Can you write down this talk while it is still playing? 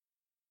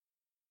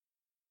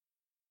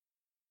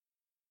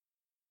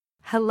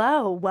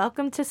Hello,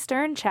 welcome to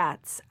Stern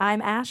Chats.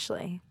 I'm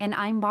Ashley. And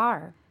I'm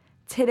Bar.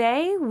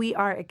 Today, we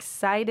are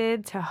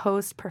excited to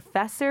host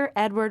Professor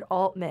Edward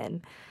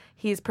Altman.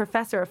 He's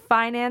Professor of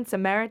Finance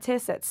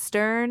Emeritus at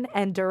Stern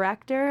and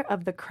Director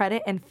of the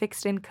Credit and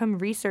Fixed Income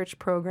Research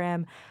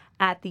Program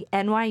at the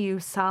NYU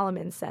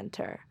Solomon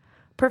Center.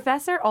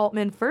 Professor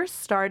Altman first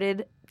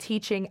started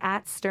teaching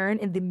at Stern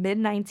in the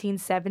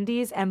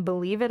mid-1970s, and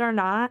believe it or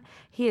not,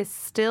 he is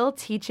still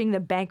teaching the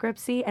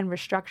bankruptcy and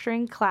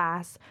restructuring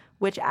class,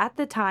 which at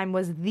the time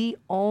was the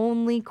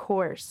only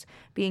course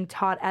being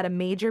taught at a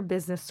major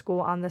business school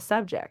on the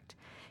subject.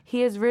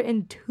 He has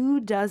written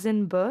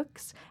 24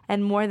 books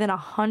and more than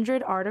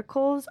 100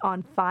 articles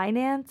on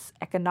finance,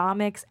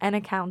 economics, and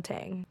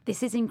accounting.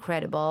 This is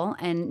incredible,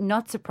 and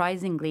not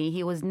surprisingly,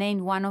 he was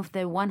named one of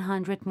the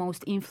 100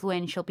 most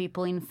influential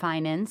people in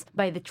finance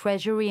by the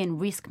Treasury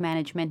and Risk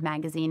Management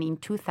magazine in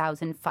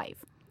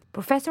 2005.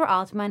 Professor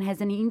Altman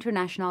has an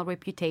international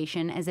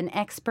reputation as an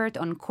expert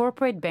on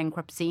corporate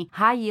bankruptcy,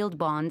 high-yield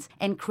bonds,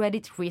 and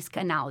credit risk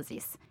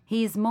analysis.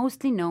 He is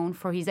mostly known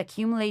for his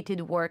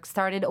accumulated work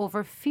started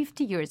over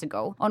 50 years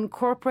ago on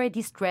corporate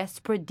distress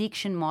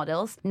prediction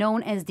models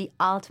known as the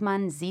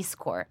Altman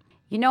Z-score.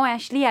 You know,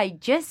 Ashley, I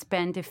just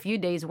spent a few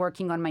days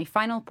working on my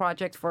final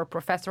project for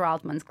Professor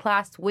Altman's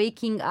class,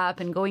 waking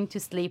up and going to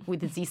sleep with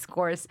the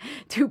Z-scores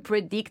to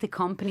predict the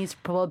company's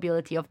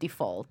probability of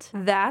default.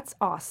 That's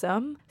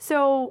awesome.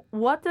 So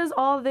what does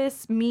all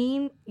this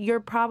mean? You're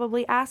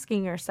probably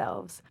asking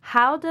yourselves.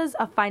 How does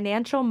a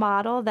financial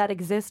model that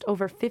exists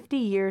over 50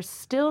 years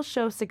still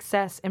show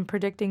success in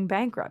predicting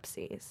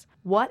bankruptcies?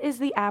 What is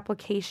the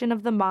application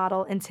of the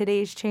model in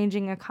today's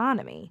changing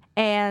economy?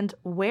 And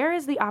where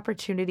is the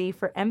opportunity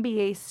for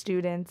MBA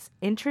students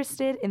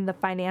interested in the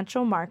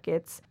financial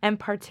markets and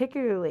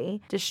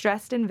particularly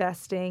distressed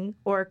investing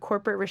or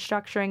corporate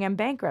restructuring and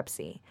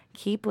bankruptcy?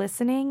 Keep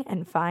listening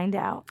and find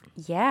out.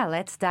 Yeah,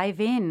 let's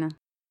dive in.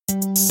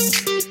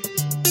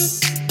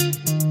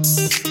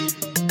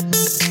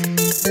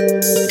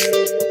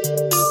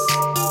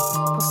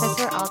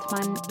 Professor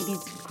Altman, it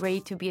is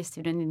great to be a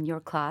student in your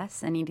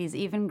class, and it is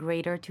even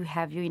greater to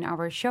have you in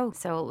our show.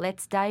 So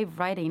let's dive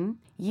right in.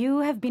 You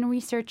have been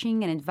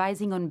researching and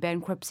advising on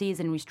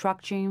bankruptcies and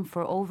restructuring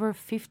for over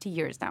 50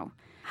 years now.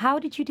 How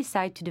did you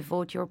decide to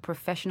devote your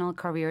professional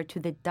career to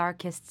the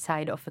darkest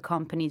side of a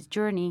company's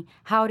journey?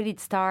 How did it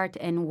start,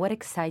 and what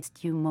excites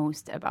you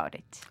most about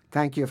it?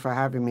 Thank you for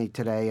having me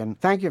today, and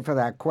thank you for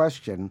that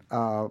question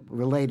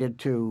related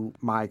to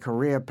my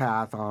career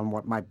path on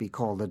what might be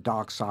called the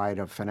dark side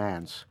of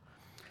finance.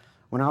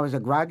 When I was a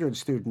graduate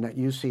student at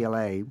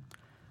UCLA,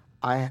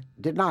 I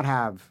did not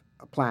have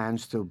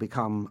plans to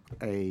become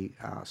a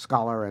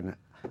scholar and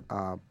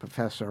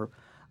professor,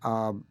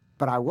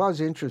 but I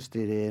was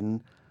interested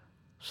in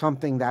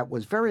something that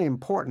was very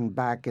important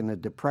back in the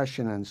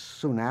Depression and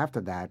soon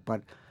after that.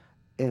 But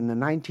in the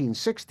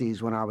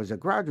 1960s, when I was a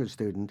graduate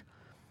student,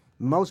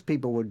 most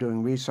people were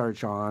doing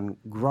research on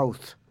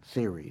growth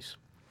theories.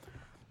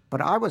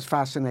 But I was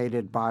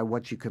fascinated by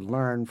what you could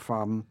learn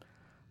from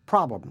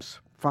problems,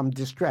 from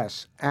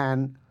distress,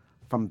 and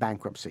from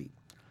bankruptcy.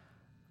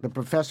 The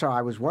professor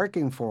I was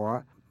working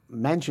for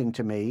mentioned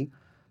to me,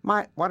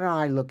 why don't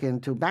I look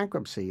into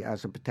bankruptcy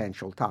as a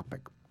potential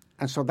topic?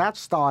 And so that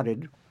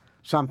started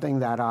something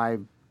that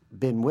I've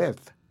been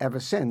with ever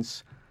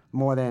since,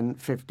 more than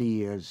 50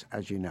 years,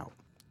 as you know.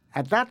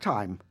 At that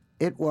time,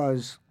 it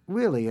was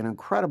really an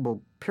incredible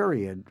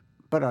period,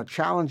 but a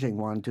challenging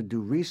one to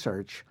do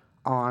research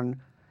on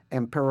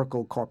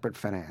empirical corporate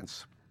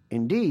finance.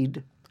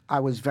 Indeed, I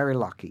was very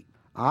lucky.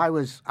 I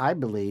was, I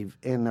believe,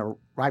 in the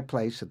right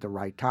place at the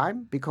right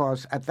time,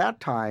 because at that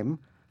time,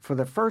 for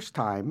the first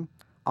time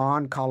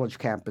on college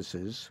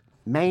campuses,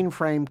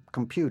 mainframe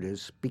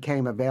computers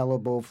became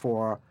available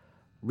for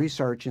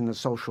research in the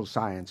social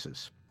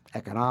sciences,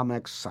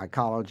 economics,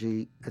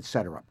 psychology,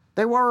 etc.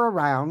 They were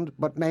around,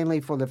 but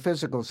mainly for the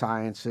physical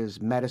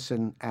sciences,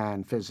 medicine,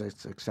 and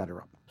physics,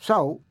 etc.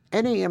 So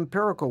any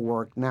empirical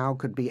work now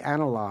could be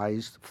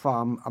analyzed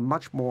from a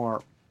much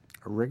more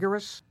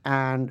rigorous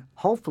and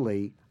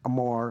hopefully a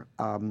more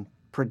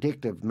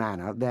predictive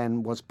manner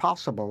than was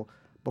possible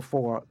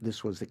before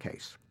this was the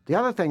case. The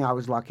other thing I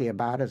was lucky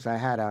about is I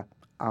had a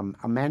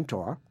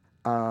mentor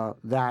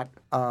that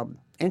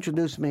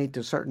introduced me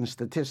to certain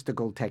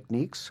statistical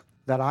techniques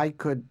that I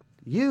could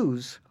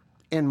use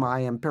in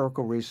my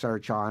empirical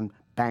research on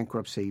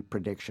bankruptcy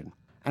prediction.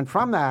 And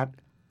from that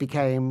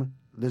became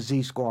the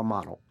Z-score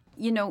model.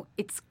 You know,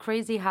 it's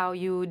crazy how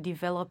you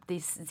developed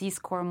this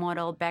Z-score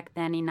model back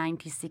then in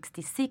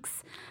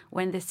 1966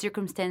 when the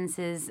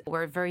circumstances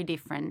were very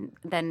different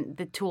than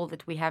the tool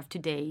that we have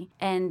today.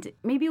 And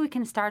maybe we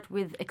can start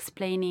with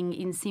explaining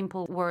in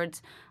simple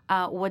words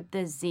what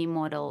the Z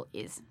model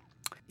is.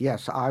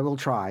 Yes, I will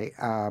try.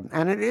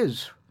 And it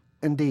is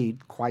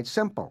indeed quite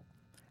simple.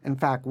 In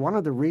fact, one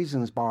of the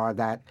reasons, Bar,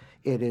 that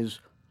it is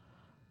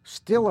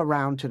still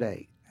around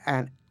today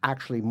and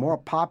actually more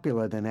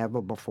popular than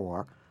ever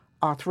before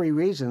are three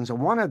reasons. And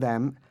one of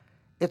them,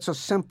 it's a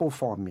simple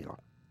formula.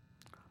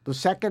 The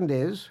second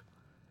is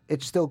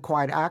it's still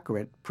quite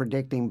accurate,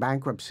 predicting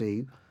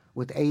bankruptcy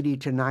with 80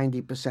 to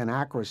 90%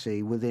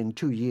 accuracy within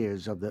 2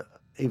 years of the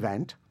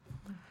event.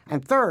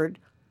 And third,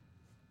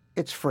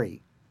 it's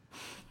free.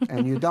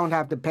 And you don't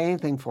have to pay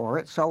anything for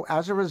it. So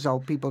as a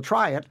result, people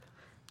try it,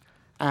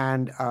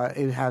 and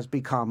it has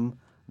become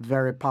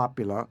very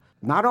popular,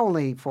 not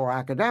only for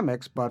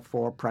academics, but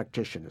for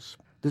practitioners.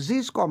 The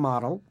Z-score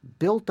model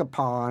built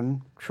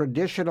upon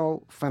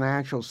traditional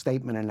financial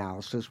statement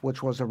analysis,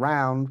 which was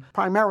around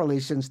primarily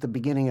since the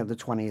beginning of the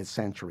 20th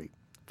century.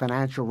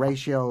 Financial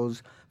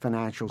ratios,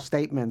 financial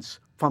statements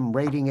from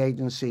rating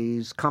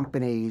agencies,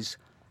 companies,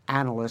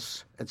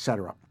 analysts,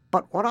 etc.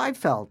 But what I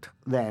felt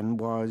then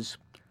was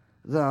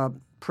the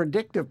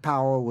predictive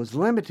power was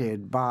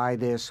limited by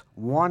this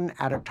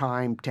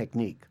one-at-a-time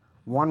technique,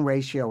 one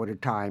ratio at a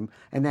time,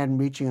 and then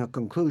reaching a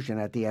conclusion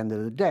at the end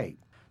of the day.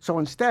 So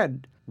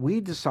instead,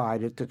 we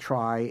decided to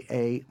try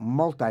a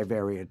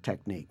multivariate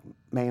technique,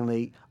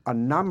 mainly a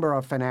number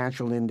of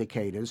financial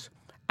indicators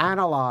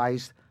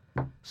analyzed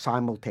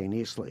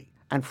simultaneously.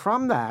 And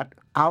from that,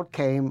 out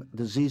came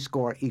the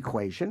Z-score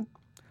equation,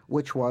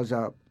 which was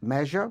a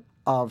measure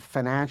of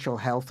financial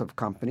health of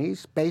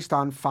companies based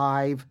on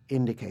 5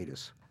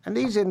 indicators. And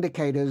these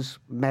indicators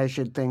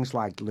measured things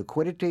like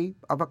liquidity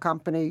of a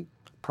company,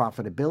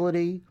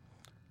 profitability,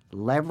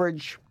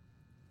 leverage,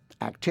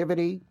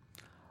 activity.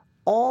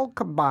 All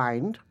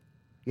combined,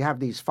 you have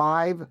these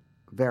 5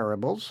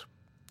 variables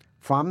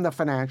from the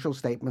financial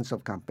statements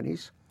of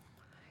companies.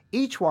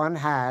 Each one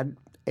had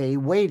a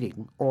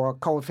weighting or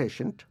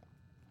coefficient.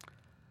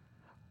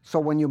 So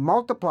when you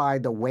multiply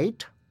the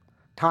weight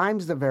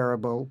times the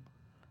variable,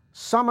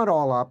 sum it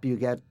all up, you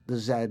get the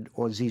Z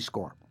or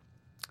Z-score.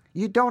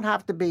 You don't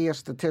have to be a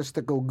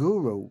statistical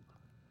guru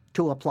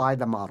to apply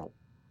the model.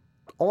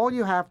 All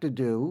you have to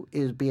do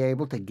is be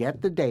able to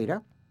get the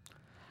data,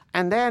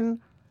 and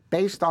then,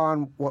 based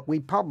on what we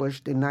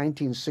published in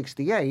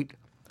 1968,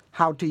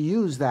 how to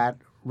use that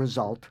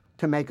result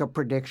to make a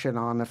prediction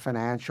on the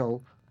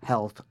financial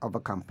health of a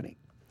company.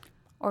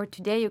 Or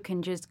today you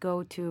can just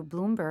go to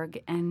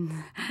Bloomberg and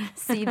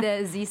see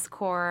the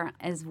Z-score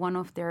as one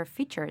of their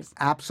features.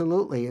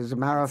 Absolutely. As a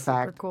matter of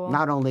fact, cool.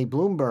 Not only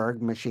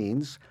Bloomberg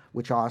machines,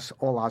 which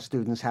all our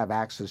students have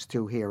access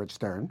to here at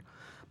Stern,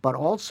 but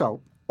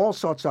also all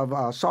sorts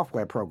of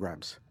software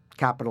programs,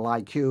 Capital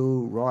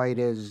IQ,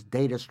 Reuters,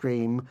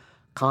 DataStream,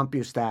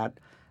 CompuStat,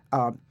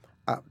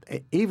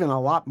 even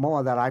a lot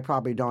more that I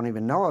probably don't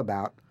even know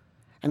about.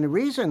 And the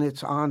reason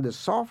it's on the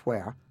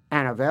software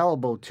and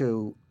available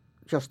to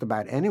just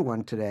about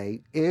anyone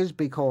today is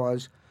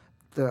because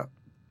the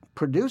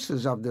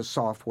producers of the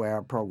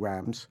software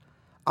programs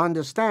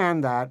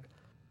understand that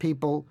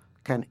people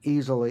can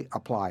easily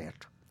apply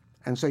it.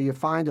 And so you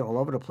find it all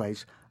over the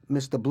place.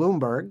 Mr.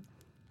 Bloomberg,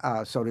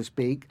 so to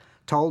speak,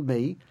 told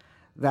me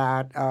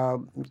that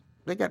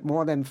they get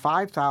more than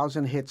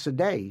 5,000 hits a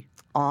day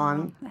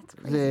on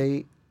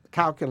the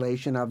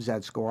calculation of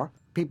Z-score.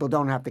 People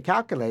don't have to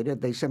calculate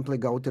it. They simply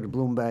go to the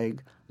Bloomberg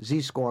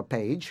Z-score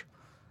page,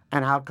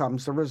 and out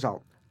comes the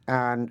result.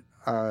 And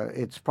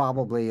it's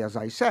probably, as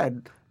I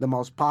said, the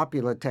most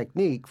popular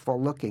technique for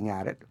looking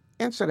at it.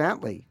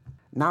 Incidentally,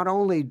 not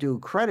only do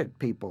credit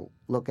people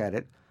look at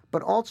it,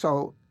 but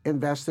also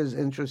investors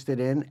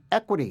interested in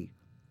equity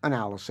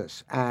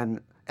analysis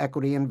and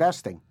equity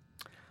investing.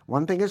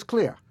 One thing is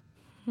clear.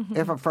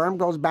 If a firm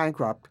goes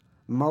bankrupt,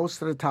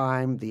 most of the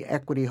time the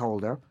equity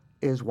holder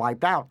is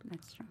wiped out.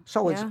 That's true.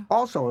 So it's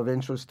also of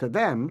interest to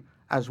them,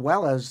 as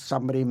well as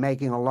somebody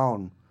making a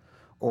loan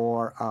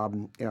or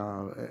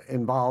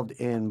involved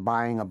in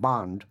buying a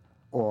bond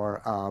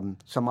or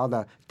some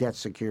other debt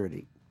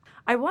security.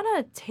 I want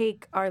to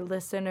take our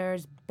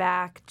listeners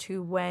back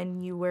to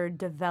when you were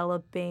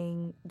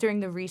developing,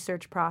 during the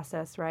research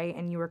process, right?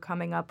 And you were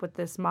coming up with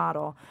this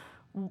model.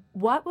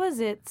 What was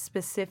it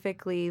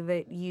specifically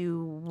that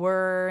you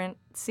weren't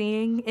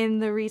seeing in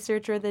the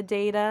research or the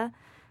data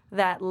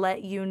that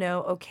let you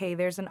know, okay,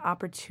 there's an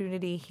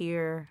opportunity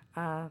here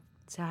to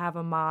have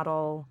a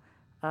model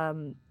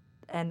and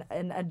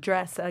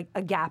address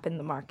a gap in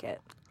the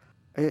market?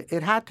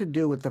 It had to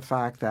do with the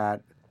fact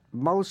that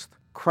most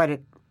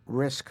credit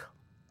risk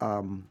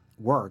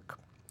work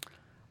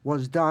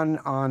was done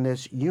on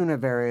this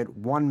univariate,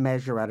 one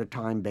measure at a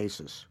time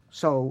basis.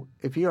 So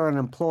if you're an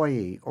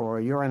employee or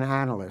you're an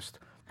analyst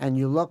and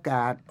you look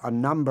at a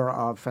number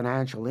of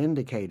financial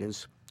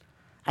indicators,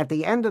 at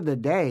the end of the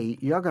day,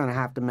 you're going to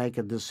have to make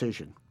a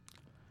decision.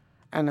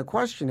 And the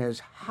question is,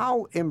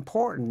 how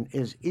important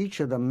is each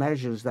of the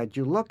measures that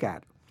you look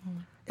at?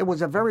 It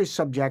was a very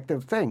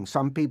subjective thing.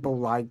 Some people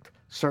liked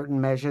certain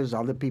measures,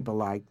 other people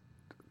liked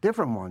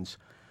different ones.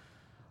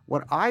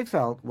 What I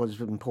felt was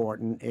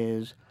important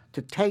is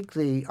to take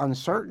the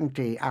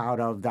uncertainty out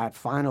of that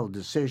final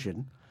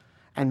decision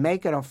and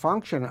make it a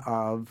function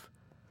of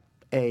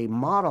a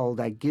model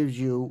that gives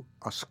you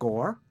a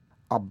score,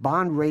 a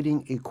bond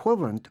rating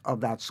equivalent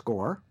of that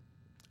score,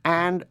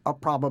 and a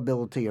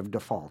probability of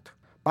default.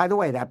 By the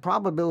way, that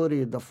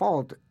probability of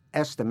default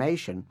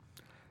estimation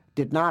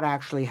did not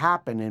actually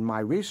happen in my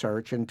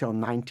research until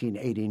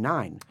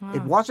 1989. Wow.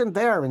 It wasn't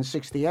there in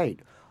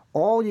 68.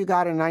 All you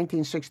got in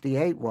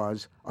 1968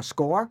 was a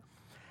score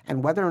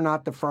and whether or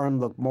not the firm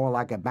looked more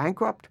like a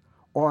bankrupt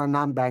or a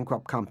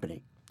non-bankrupt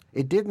company.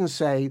 It didn't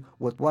say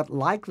with what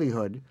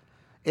likelihood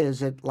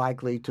is it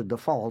likely to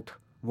default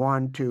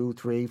 1, 2,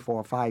 3,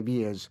 4, 5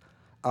 years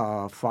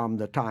from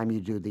the time you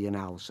do the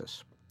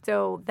analysis.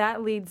 So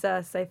that leads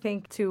us, I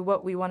think, to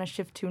what we want to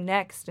shift to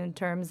next in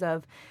terms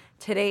of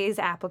today's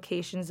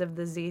applications of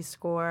the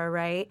Z-score,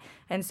 right?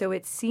 And so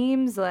it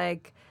seems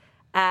like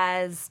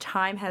as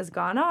time has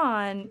gone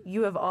on,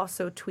 you have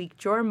also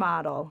tweaked your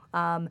model.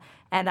 And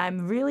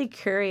I'm really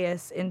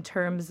curious in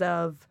terms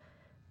of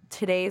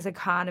today's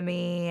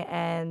economy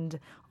and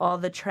all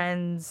the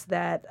trends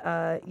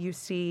that you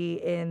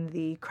see in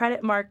the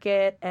credit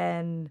market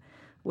and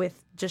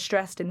with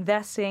distressed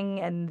investing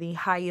and the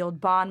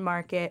high-yield bond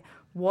market.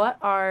 What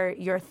are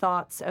your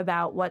thoughts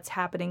about what's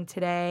happening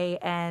today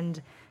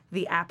and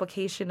the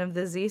application of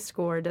the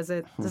Z-score? Does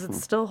it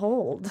still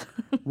hold?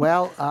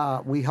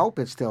 Well, we hope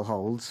it still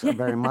holds,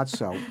 very much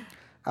so.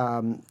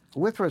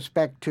 With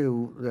respect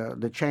to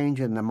the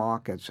change in the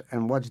markets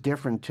and what's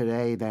different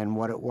today than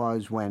what it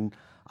was when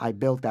I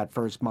built that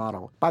first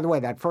model. By the way,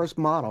 that first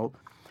model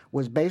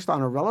was based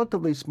on a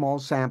relatively small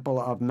sample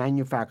of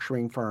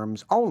manufacturing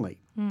firms only.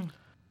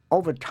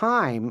 Over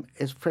time,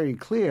 it's pretty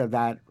clear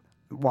that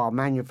while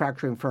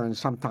manufacturing firms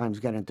sometimes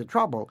get into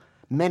trouble,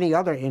 many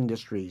other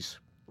industries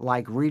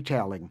like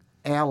retailing,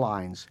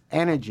 airlines,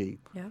 energy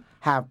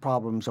have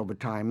problems over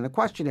time. And the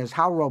question is,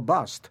 how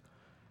robust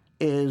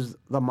is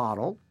the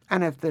model?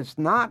 And if it's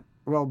not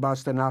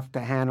robust enough to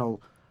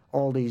handle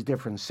all these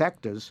different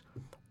sectors,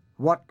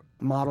 what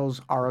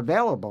models are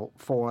available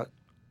for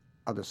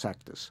other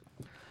sectors?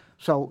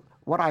 So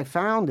what I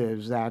found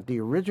is that the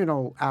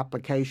original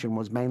application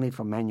was mainly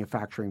for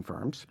manufacturing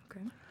firms.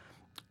 Okay.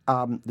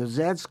 The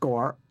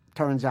Z-score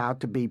turns out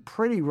to be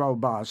pretty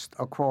robust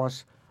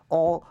across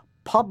all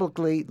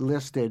publicly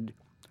listed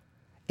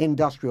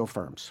industrial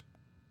firms.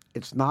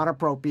 It's not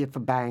appropriate for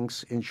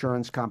banks,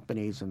 insurance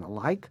companies, and the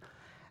like.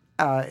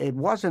 It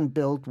wasn't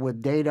built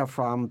with data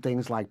from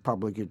things like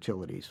public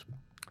utilities.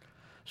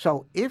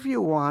 So if you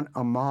want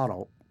a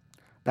model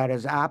that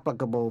is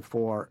applicable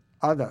for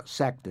other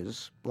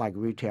sectors like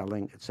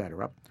retailing, et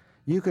cetera,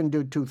 you can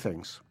do two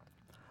things.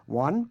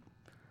 One,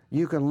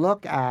 you can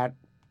look at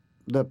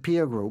the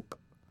peer group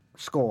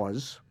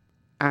scores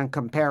and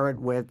compare it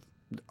with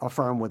a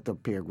firm with the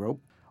peer group,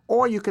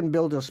 or you can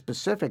build a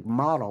specific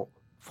model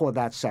for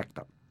that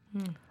sector.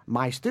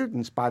 My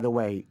students, by the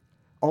way,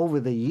 over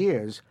the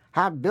years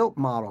have built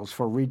models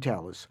for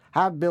retailers,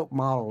 have built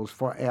models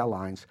for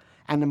airlines.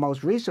 And the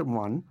most recent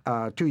one,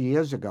 2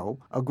 years ago,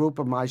 a group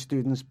of my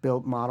students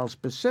built models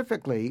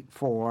specifically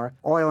for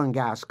oil and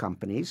gas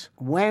companies.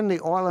 When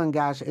the oil and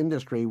gas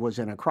industry was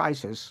in a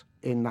crisis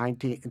in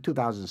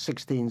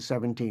 2016,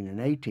 17, and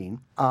 18,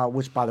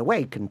 which, by the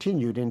way,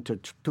 continued into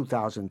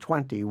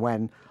 2020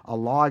 when a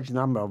large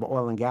number of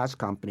oil and gas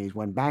companies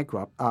went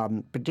bankrupt,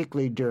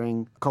 particularly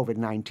during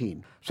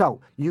COVID-19. So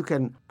you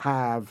can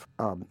have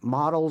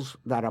models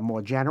that are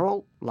more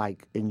general,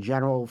 like in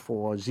general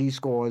for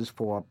Z-scores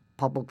for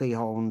publicly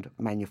owned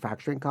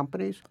manufacturing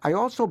companies. I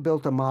also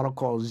built a model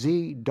called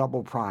Z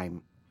double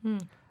prime.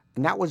 And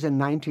that was in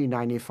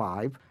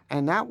 1995.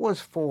 And that was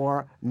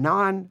for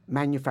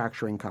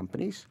non-manufacturing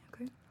companies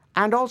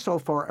and also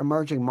for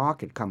emerging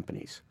market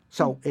companies.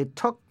 So it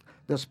took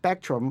the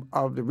spectrum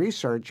of the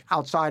research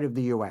outside of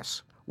the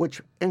U.S.,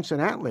 which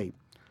incidentally,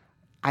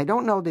 I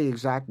don't know the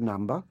exact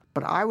number,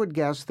 but I would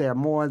guess there are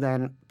more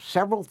than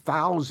several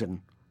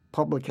thousand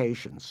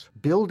publications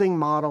building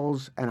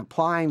models and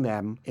applying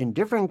them in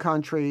different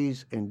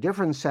countries, in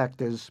different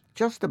sectors.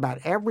 Just about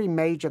every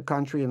major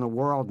country in the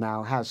world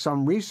now has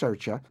some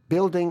researcher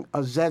building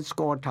a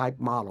Z-score type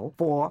model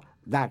for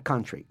that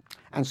country.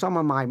 And some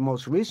of my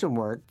most recent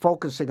work,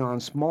 focusing on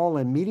small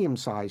and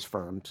medium-sized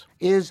firms,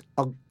 is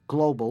a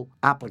global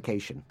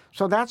application.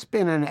 So that's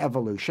been an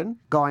evolution,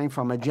 going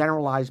from a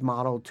generalized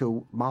model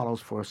to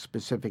models for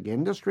specific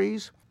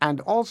industries, and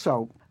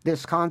also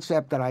this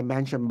concept that I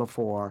mentioned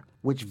before,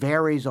 which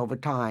varies over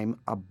time,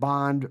 a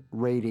bond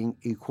rating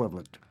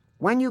equivalent.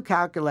 When you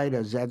calculate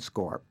a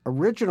Z-score,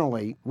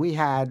 originally we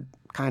had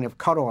kind of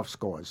cutoff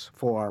scores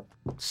for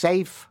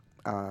safe,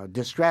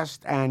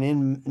 distressed, and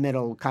in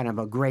middle, kind of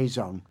a gray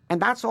zone. And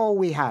that's all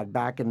we had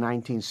back in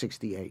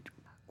 1968.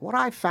 What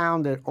I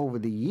found that over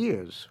the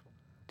years,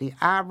 the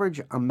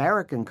average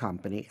American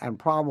company, and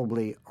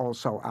probably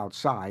also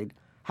outside,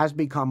 has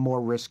become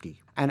more risky.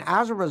 And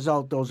as a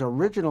result, those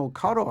original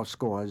cutoff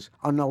scores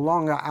are no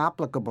longer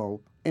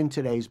applicable in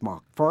today's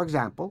market. For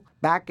example,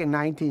 back in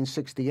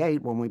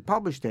 1968, when we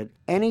published it,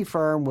 any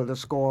firm with a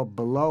score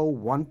below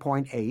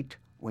 1.8,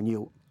 when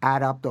you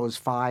add up those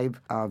 5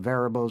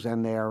 variables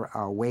and their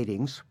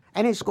weightings,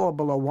 any score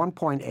below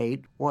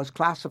 1.8 was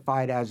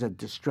classified as a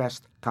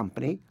distressed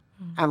company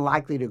and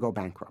likely to go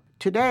bankrupt.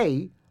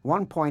 Today,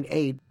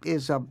 1.8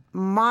 is a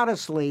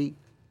modestly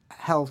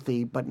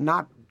healthy but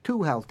not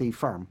too healthy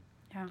firm.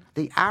 Yeah.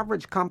 The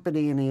average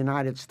company in the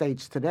United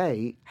States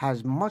today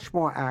has much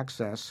more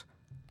access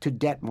to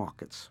debt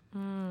markets.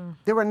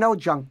 There were no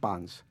junk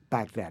bonds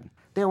back then.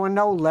 There were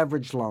no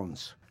leveraged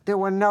loans. There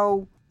were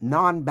no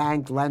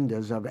non-bank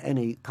lenders of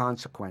any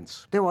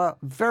consequence. There were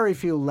very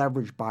few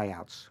leveraged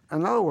buyouts.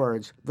 In other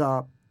words,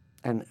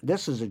 and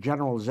this is a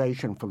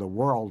generalization for the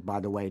world, by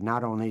the way,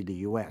 not only the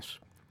U.S.,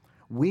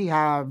 we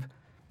have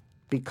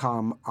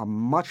become a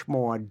much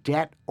more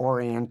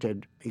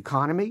debt-oriented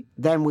economy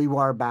than we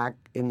were back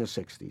in the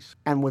 60s.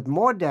 And with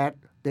more debt,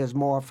 there's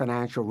more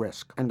financial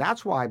risk. And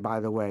that's why,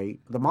 by the way,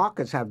 the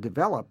markets have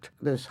developed.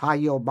 This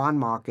high-yield bond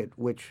market,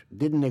 which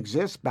didn't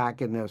exist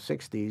back in the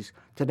 60s,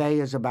 today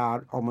is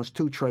about almost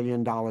 $2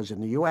 trillion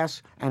in the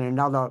U.S. and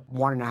another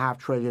 $1.5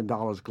 trillion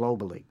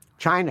globally.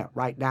 China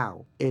right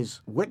now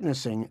is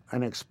witnessing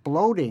an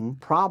exploding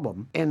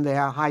problem in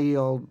their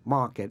high-yield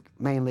market,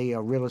 mainly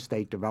real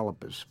estate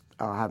developers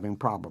having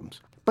problems.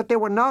 But there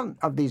were none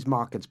of these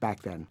markets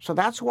back then. So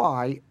that's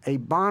why a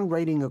bond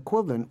rating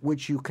equivalent,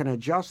 which you can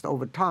adjust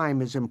over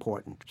time, is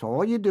important. So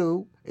all you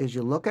do is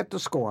you look at the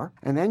score,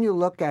 and then you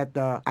look at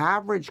the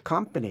average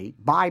company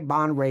by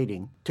bond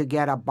rating to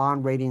get a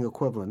bond rating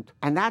equivalent.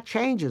 And that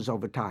changes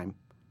over time,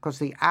 because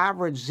the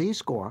average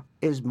Z-score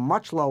is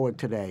much lower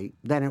today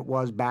than it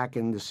was back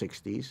in the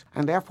 60s.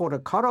 And therefore, the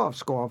cutoff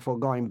score for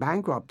going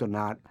bankrupt or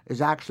not is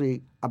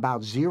actually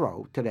about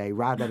 0 today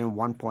rather than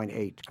 1.8.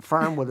 A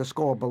firm with a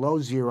score below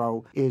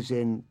 0 is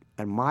in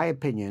my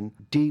opinion,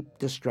 deep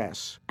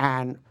distress.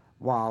 And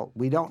while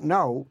we don't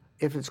know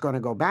if it's going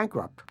to go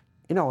bankrupt,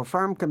 a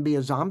firm can be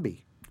a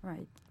zombie.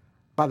 Right.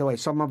 By the way,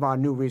 some of our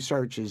new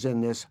research is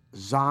in this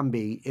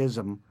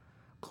zombieism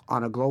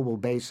on a global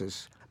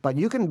basis. But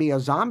you can be a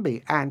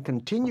zombie and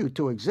continue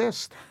to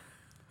exist.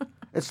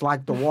 It's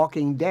like the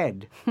Walking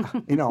Dead,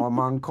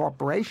 among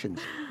corporations.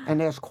 And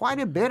there's quite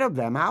a bit of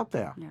them out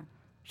there. Yeah.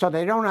 So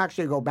they don't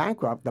actually go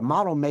bankrupt. The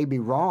model may be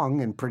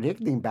wrong in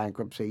predicting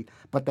bankruptcy,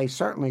 but they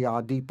certainly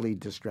are deeply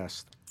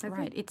distressed.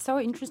 Right. It's so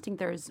interesting.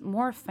 There's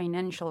more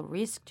financial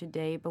risk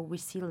today, but we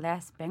see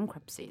less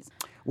bankruptcies.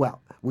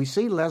 Well, we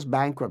see less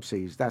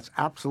bankruptcies. That's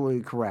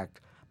absolutely correct,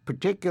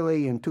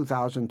 particularly in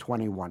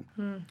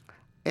 2021.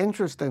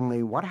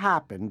 Interestingly, what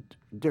happened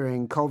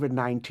during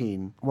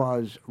COVID-19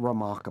 was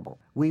remarkable.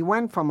 We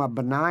went from a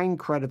benign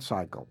credit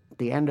cycle,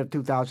 the end of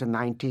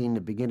 2019,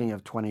 the beginning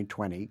of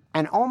 2020,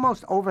 and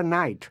almost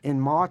overnight, in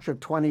March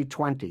of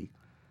 2020,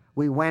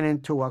 we went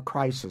into a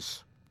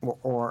crisis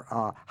or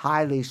a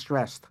highly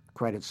stressed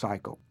credit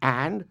cycle.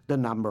 And the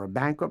number of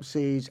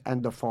bankruptcies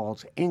and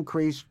defaults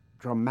increased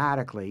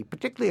dramatically,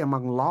 particularly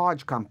among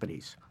large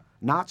companies,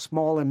 not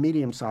small and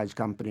medium-sized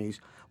companies,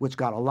 which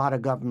got a lot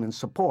of government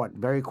support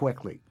very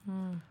quickly.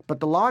 But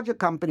the larger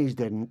companies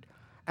didn't,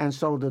 and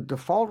so the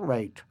default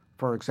rate,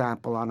 for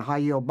example, on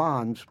high-yield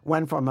bonds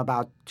went from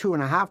about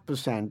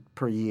 2.5%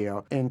 per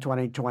year in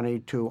 2020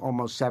 to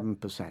almost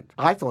 7%.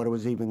 I thought it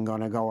was even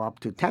going to go up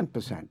to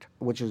 10%,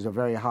 which is a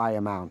very high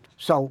amount.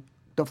 So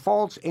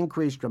defaults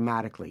increased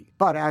dramatically.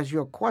 But as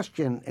your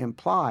question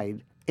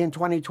implied, in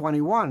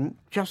 2021,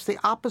 just the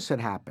opposite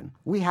happened.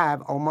 We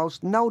have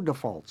almost no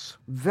defaults,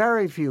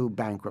 very few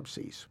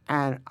bankruptcies.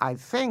 And I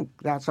think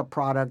that's a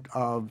product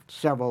of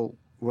several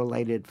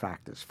related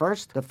factors.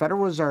 First, the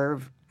Federal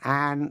Reserve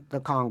and the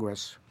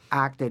Congress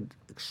acted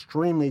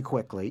extremely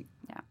quickly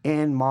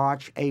in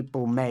March,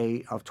 April,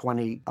 May of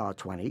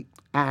 2020.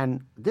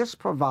 And this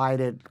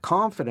provided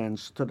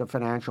confidence to the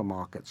financial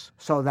markets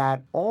so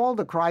that all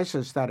the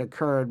crisis that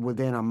occurred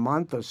within a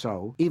month or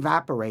so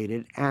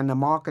evaporated and the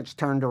markets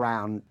turned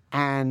around,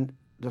 and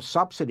the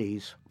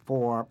subsidies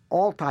for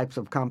all types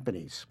of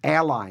companies,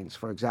 airlines,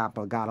 for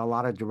example, got a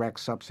lot of direct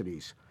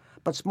subsidies.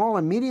 But small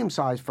and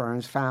medium-sized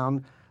firms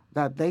found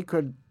that they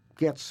could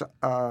get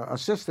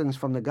assistance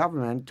from the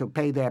government to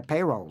pay their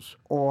payrolls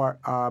or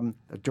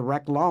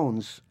direct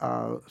loans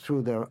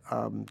through the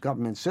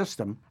government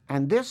system.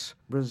 And this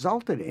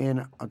resulted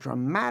in a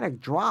dramatic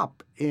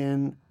drop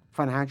in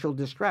financial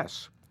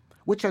distress,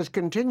 which has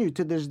continued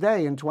to this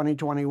day in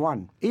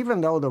 2021.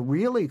 Even though the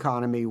real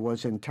economy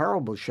was in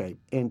terrible shape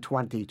in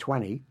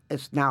 2020,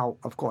 it's now,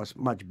 of course,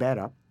 much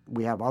better.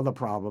 We have other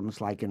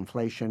problems like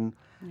inflation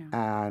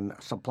and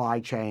supply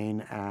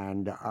chain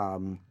and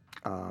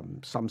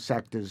some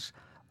sectors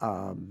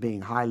being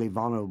highly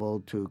vulnerable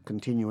to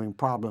continuing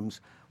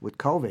problems with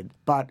COVID.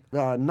 But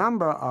the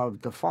number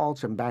of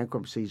defaults and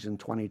bankruptcies in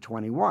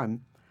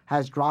 2021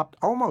 has dropped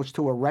almost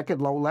to a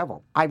record low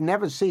level. I've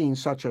never seen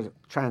such a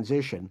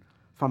transition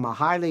from a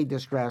highly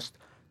distressed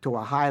to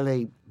a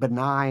highly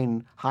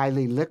benign,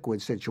 highly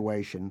liquid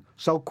situation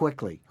so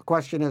quickly. The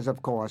question is,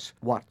 of course,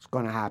 what's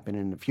going to happen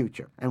in the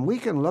future? And we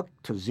can look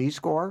to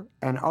Z-score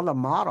and other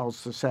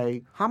models to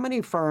say how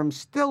many firms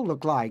still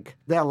look like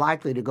they're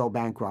likely to go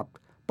bankrupt,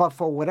 but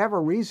for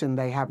whatever reason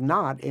they have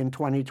not in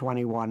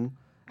 2021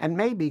 and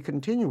may be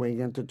continuing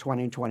into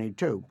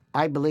 2022.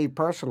 I believe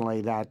personally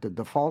that the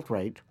default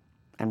rate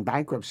and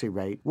bankruptcy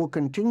rate will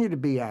continue to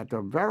be at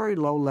a very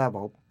low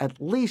level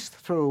at least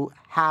through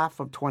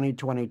half of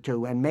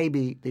 2022 and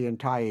maybe the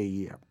entire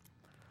year.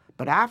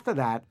 But after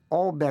that,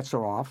 all bets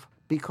are off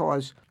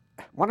because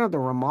one of the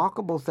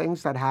remarkable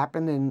things that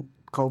happened in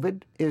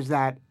COVID is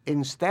that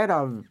instead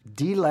of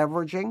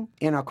deleveraging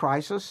in a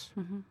crisis,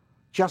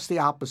 just the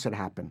opposite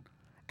happened.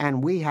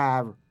 And we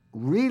have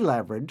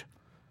relevered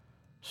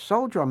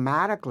so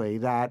dramatically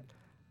that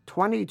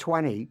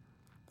 2020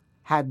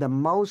 had the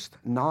most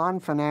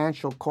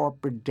non-financial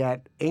corporate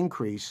debt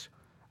increase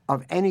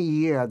of any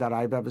year that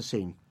I've ever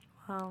seen.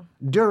 Wow.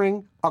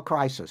 During a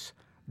crisis,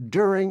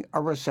 during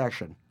a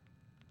recession.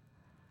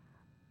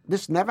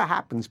 This never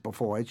happens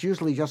before. It's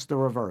usually just the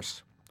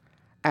reverse.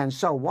 And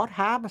so what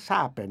has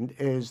happened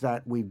is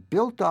that we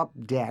built up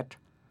debt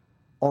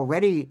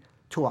already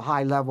to a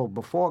high level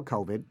before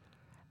COVID.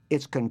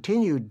 It's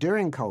continued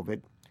during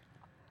COVID.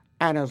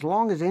 And as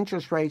long as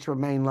interest rates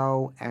remain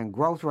low and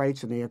growth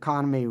rates in the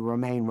economy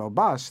remain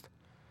robust,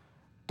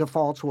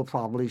 defaults will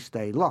probably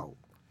stay low.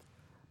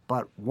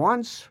 But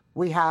once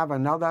we have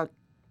another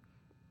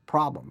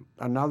problem,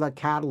 another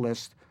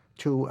catalyst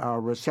to a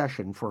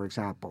recession, for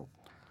example,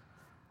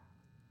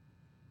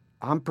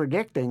 I'm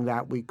predicting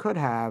that we could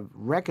have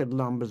record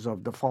numbers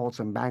of defaults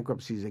and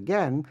bankruptcies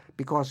again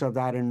because of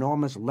that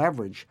enormous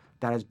leverage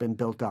that has been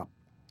built up.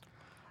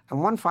 And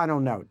one final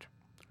note,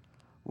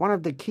 one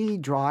of the key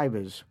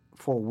drivers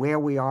for where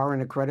we are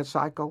in a credit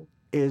cycle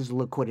is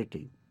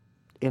liquidity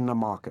in the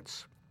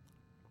markets.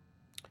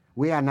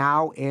 We are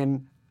now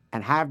in,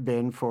 and have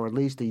been for at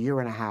least a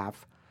year and a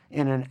half,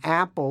 in an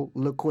ample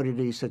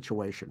liquidity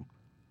situation.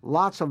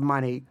 Lots of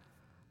money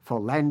for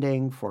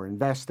lending, for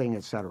investing,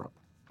 etc.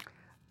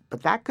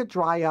 But that could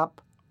dry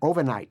up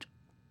overnight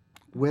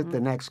with the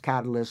next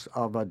catalyst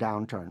of a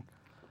downturn.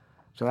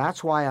 So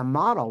that's why a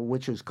model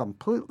which is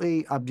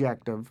completely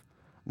objective,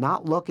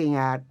 not looking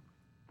at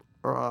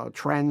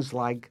trends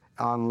like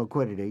on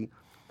liquidity,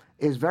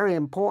 is very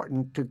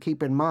important to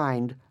keep in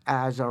mind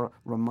as a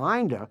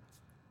reminder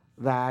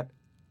that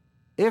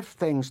if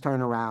things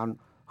turn around,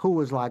 who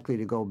is likely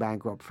to go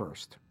bankrupt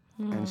first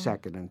and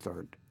second and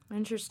third?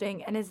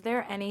 Interesting. And is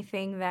there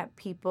anything that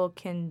people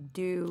can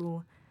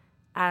do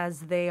as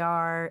they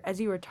are, as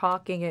you were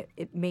talking,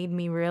 it made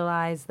me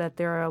realize that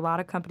there are a lot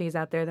of companies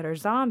out there that are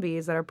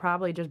zombies that are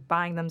probably just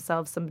buying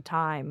themselves some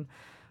time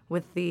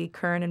with the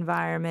current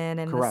environment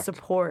and Correct. the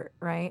support,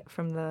 right,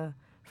 from the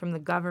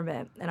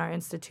government and our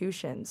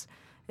institutions.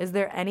 Is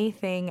there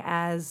anything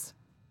as,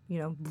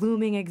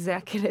 blooming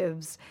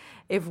executives,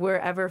 if we're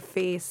ever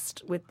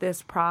faced with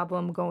this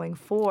problem going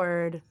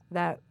forward,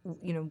 that,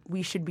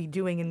 we should be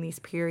doing in these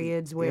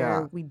periods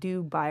where we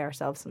do buy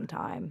ourselves some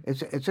time?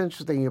 It's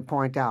interesting you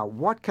point out.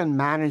 What can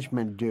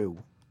management do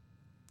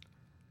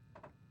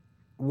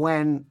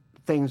when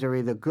things are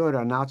either good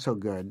or not so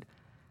good?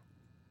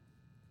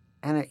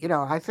 And,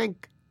 I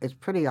think it's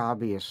pretty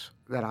obvious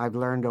that I've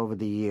learned over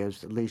the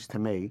years, at least to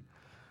me,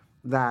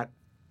 that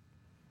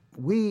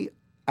we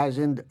as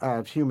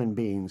human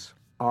beings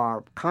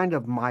are kind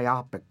of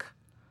myopic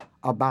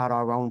about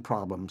our own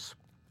problems.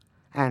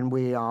 And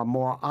we are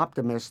more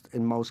optimist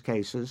in most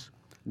cases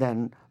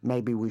than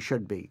maybe we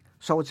should be.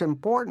 So it's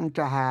important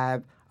to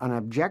have an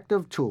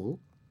objective tool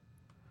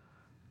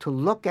to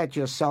look at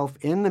yourself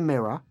in the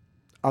mirror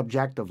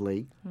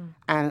objectively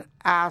and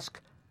ask,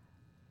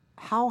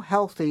 how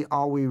healthy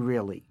are we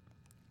really?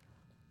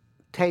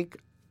 Take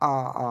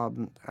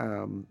an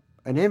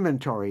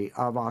inventory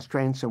of our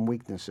strengths and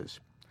weaknesses.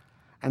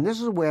 And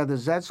this is where the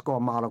Z-score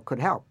model could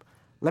help.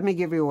 Let me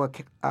give you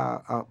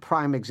a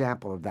prime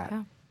example of that.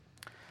 Yeah.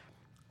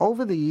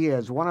 Over the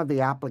years, one of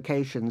the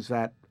applications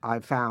that I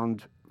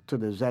found to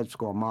the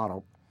Z-score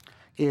model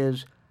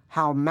is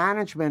how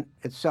management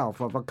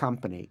itself of a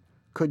company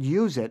could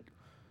use it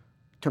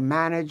to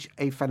manage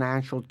a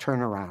financial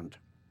turnaround.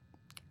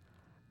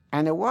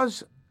 And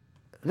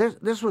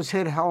this was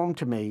hit home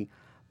to me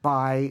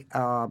by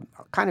a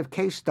kind of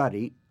case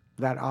study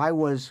that I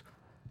was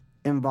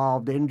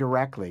involved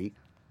indirectly.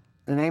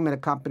 The name of the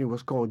company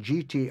was called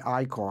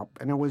GTI Corp,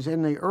 and it was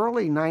in the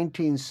early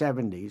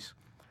 1970s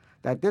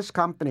that this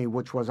company,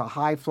 which was a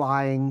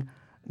high-flying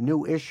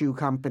new issue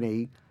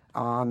company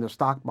on the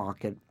stock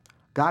market,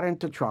 got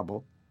into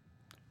trouble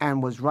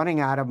and was running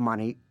out of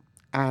money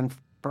and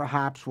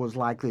perhaps was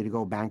likely to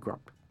go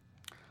bankrupt.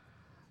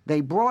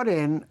 They brought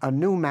in a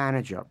new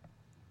manager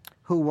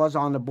who was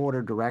on the board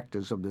of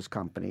directors of this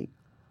company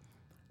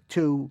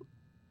to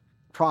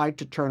try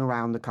to turn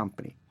around the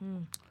company.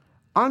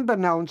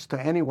 Unbeknownst to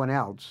anyone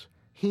else,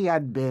 he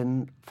had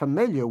been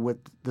familiar with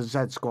the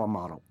Z-score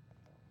model.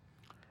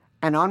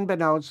 And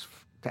unbeknownst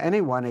to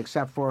anyone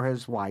except for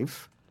his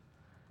wife,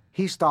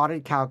 he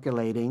started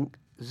calculating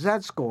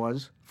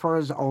Z-scores for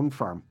his own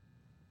firm,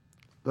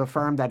 the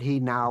firm that he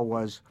now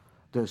was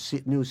the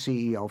new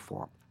CEO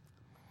for.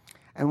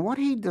 And what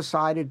he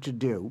decided to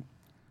do,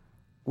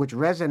 which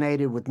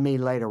resonated with me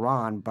later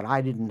on, but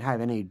I didn't have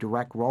any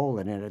direct role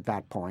in it at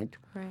that point,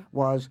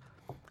 was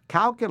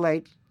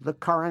calculate the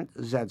current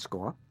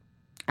Z-score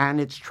and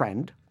its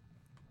trend,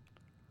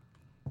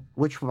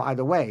 which, by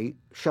the way,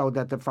 showed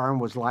that the firm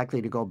was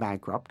likely to go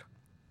bankrupt.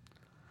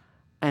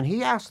 And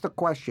he asked the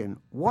question,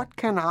 what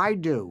can I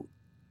do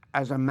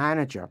as a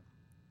manager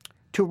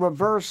to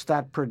reverse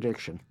that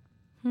prediction?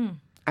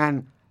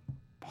 And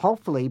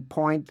hopefully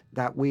point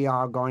that we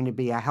are going to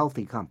be a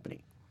healthy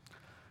company.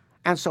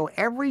 And so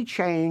every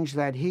change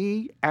that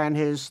he and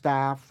his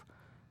staff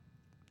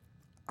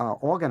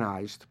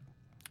organized,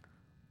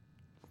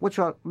 which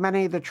are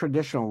many of the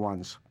traditional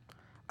ones,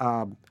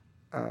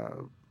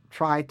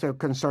 try to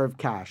conserve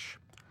cash,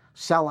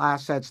 sell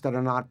assets that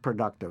are not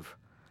productive,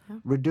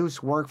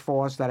 reduce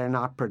workforce that are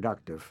not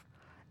productive,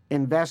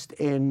 invest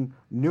in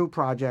new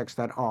projects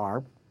that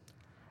are,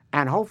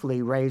 and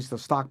hopefully raise the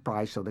stock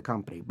price of the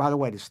company. By the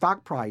way, the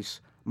stock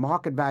price,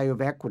 market value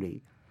of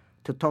equity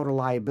to total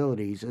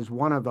liabilities is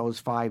one of those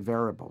 5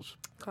 variables.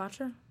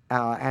 Gotcha.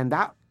 And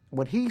that,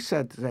 what he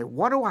said today,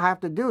 what do I have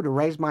to do to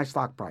raise my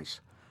stock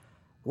price?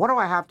 What do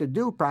I have to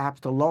do perhaps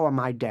to lower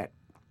my debt?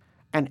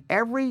 And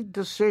every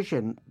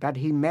decision that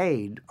he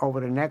made over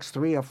the next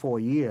 3 or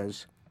 4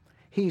 years,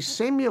 he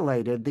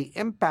simulated the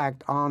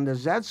impact on the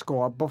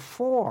Z-score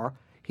before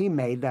he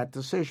made that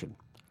decision.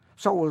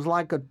 So it was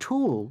like a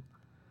tool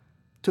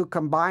to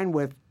combine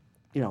with,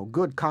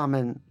 good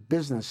common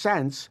business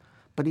sense.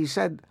 But he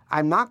said,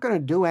 I'm not going to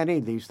do any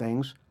of these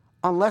things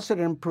unless it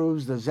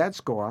improves the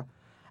Z-score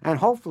and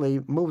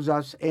hopefully moves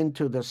us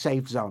into the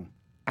safe zone.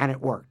 And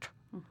it worked.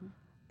 Mm-hmm.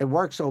 It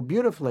worked so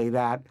beautifully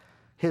that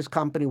his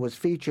company was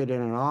featured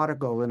in an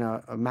article in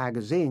a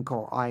magazine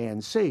called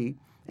INC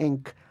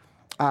Inc.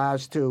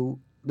 as to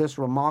this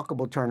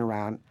remarkable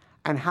turnaround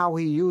and how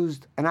he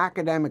used an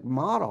academic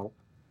model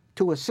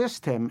to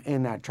assist him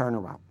in that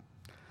turnaround.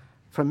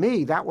 For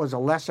me, that was a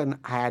lesson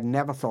I had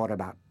never thought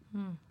about.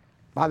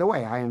 By the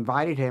way, I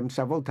invited him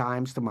several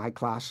times to my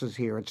classes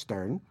here at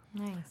Stern.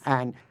 Nice.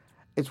 And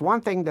it's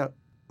one thing to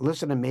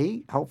listen to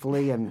me,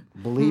 hopefully, and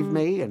believe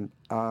me, and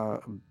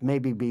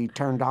maybe be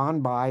turned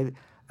on by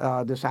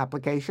this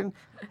application.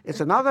 It's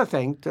another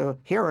thing to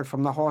hear it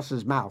from the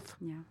horse's mouth,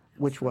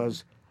 which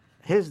was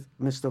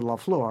Mr.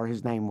 Lafleur,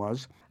 his name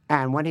was.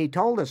 And when he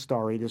told the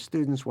story, the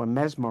students were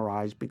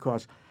mesmerized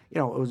because,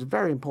 it was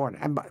very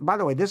important. And by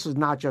the way, this is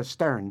not just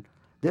Stern.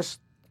 This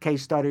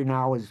case study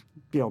now is,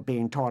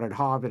 being taught at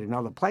Harvard and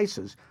other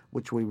places,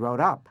 which we wrote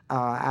up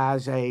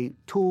as a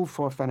tool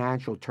for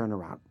financial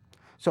turnaround.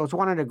 So it's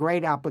one of the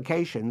great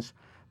applications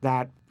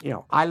that,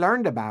 I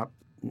learned about,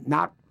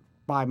 not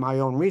by my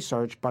own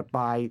research, but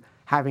by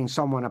having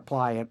someone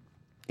apply it,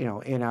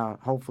 in a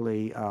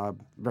hopefully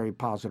very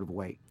positive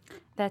way.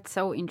 That's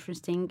so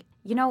interesting.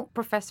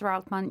 Professor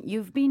Altman,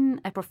 you've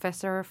been a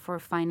professor for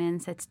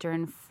finance at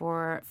Stern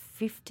for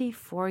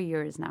 54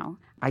 years now.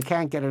 I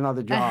can't get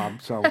another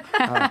job, so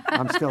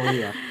I'm still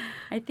here.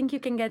 I think you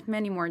can get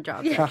many more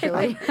jobs,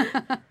 actually.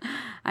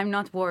 I'm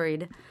not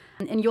worried.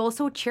 And you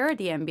also chaired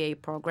the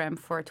MBA program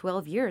for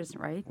 12 years,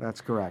 right?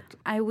 That's correct.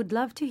 I would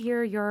love to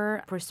hear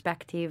your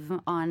perspective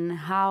on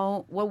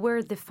what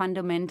were the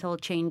fundamental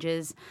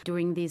changes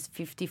during these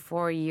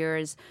 54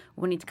 years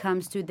when it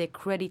comes to the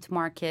credit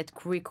market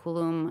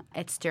curriculum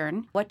at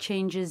Stern. What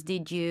changes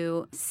did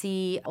you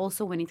see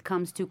also when it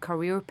comes to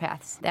career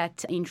paths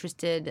that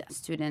interested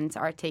students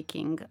are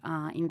taking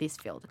in this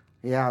field?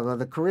 Yeah,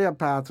 the career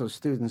path of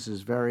students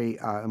is very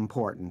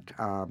important,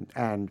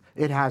 and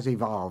it has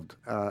evolved,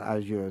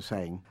 as you were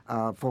saying.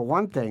 For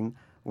one thing,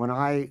 when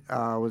I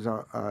was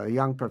a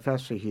young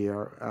professor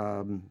here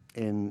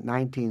in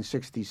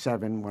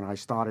 1967, when I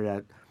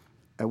started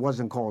it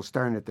wasn't called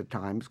Stern at the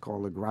time, it's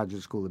called the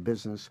Graduate School of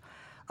Business.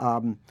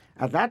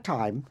 At that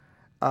time,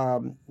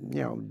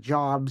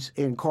 jobs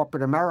in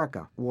corporate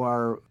America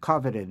were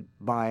coveted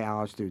by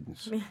our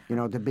students.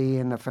 To be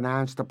in the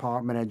finance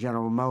department at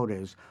General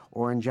Motors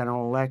or in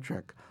General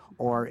Electric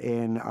or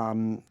in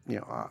an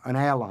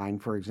airline,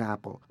 for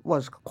example,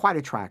 was quite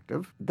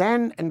attractive.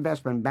 Then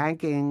investment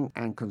banking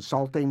and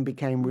consulting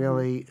became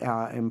really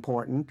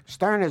important.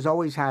 Stern has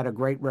always had a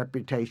great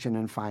reputation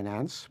in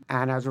finance,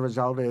 and as a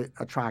result, it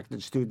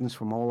attracted students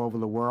from all over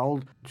the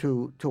world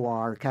to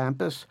our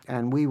campus.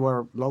 And we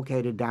were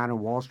located down in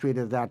Wall Street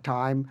at that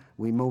time.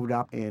 We moved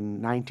up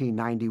in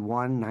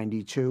 1991,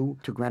 92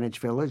 to Greenwich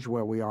Village,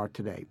 where we are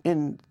today.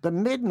 In the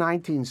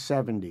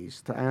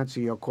mid-1970s, to answer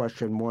your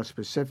question more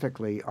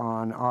specifically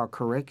on our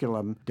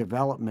curriculum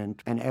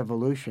development and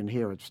evolution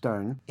here at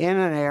Stern, in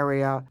an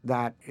area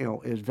that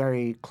is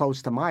very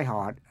close to my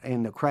heart,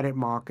 in the credit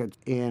market,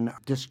 in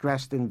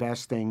distressed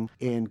investing,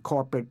 in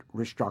corporate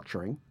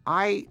restructuring,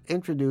 I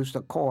introduced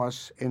a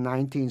course in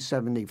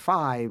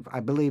 1975, I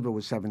believe it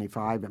was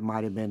 75, it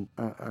might have been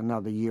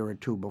another year or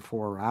two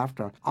before or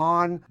after,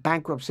 on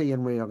bankruptcy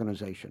and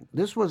reorganization.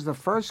 This was the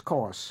first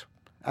course,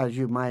 as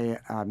you may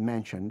have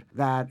mentioned,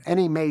 that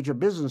any major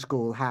business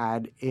school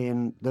had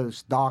in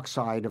this dark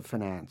side of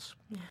finance.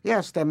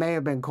 Yes, there may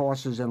have been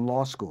courses in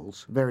law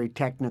schools, very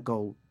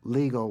technical,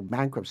 legal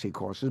bankruptcy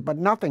courses, but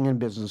nothing in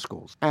business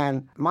schools.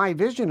 And my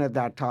vision at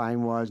that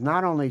time was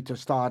not only to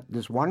start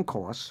this one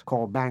course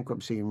called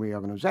Bankruptcy and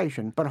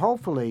Reorganization, but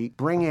hopefully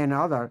bring in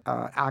other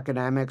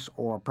academics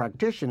or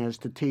practitioners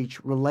to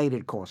teach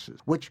related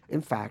courses, which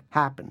in fact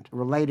happened.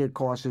 Related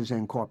courses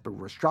in corporate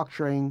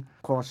restructuring,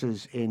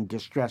 courses in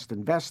distressed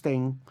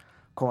investing,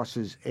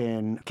 courses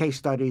in case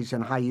studies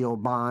in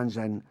high-yield bonds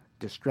and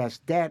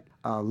distressed debt,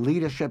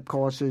 leadership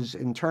courses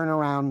in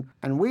turnaround.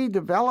 And we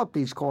developed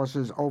these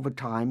courses over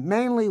time,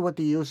 mainly with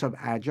the use of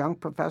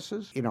adjunct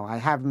professors. I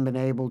haven't been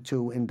able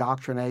to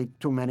indoctrinate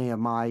too many of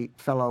my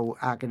fellow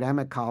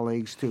academic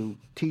colleagues to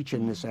teach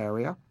in this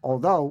area,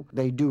 although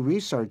they do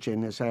research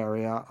in this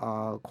area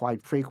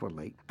quite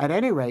frequently. At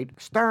any rate,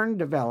 Stern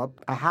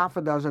developed a half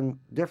a dozen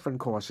different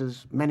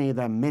courses, many of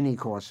them mini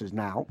courses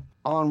now,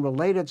 on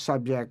related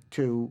subject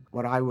to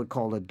what I would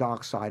call the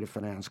dark side of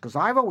finance. Because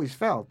I've always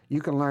felt you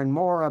can learn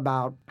more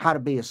about how to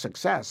be a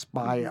success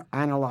by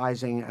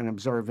analyzing and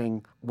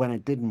observing when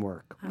it didn't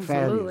work.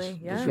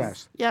 Absolutely,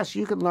 Failures. Yes,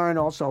 you can learn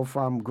also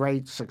from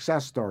great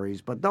success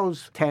stories, but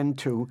those tend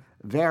to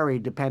vary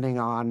depending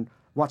on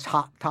what's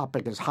hot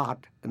topic is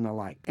hot and the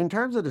like. In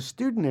terms of the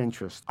student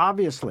interest,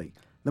 obviously,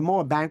 the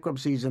more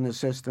bankruptcies in the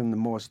system, the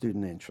more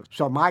student interest.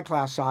 So my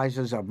class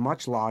sizes are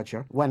much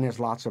larger when there's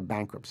lots of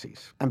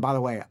bankruptcies. And by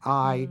the way,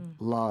 I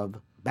love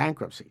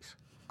bankruptcies.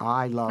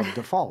 I love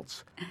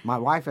defaults. My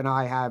wife and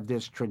I have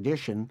this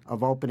tradition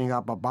of opening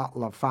up a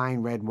bottle of fine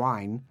red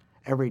wine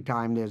every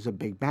time there's a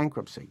big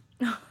bankruptcy.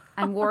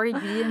 I'm worried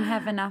you didn't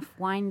have enough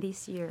wine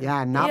this year.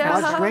 Yeah, not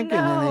much drinking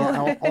in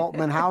the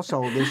Altman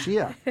household this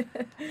year.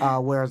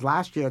 Whereas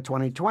last year,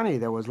 2020,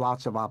 there was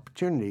lots of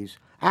opportunities.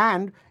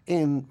 And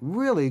in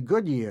really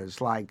good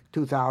years like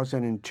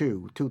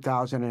 2002,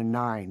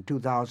 2009,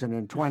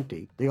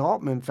 2020, the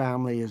Altman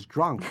family is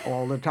drunk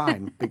all the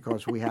time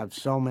because we have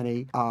so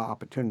many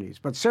opportunities.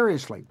 But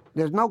seriously,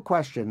 there's no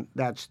question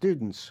that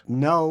students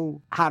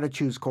know how to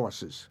choose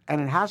courses.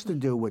 And it has to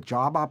do with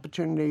job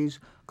opportunities,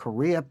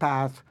 career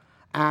path,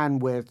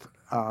 and with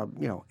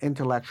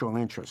intellectual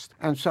interest.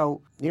 And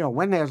so,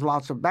 when there's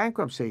lots of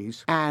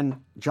bankruptcies and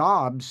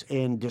jobs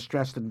in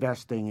distressed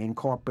investing, in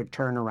corporate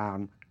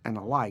turnaround, and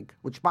the like,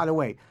 which, by the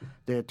way,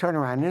 the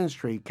turnaround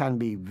industry can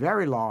be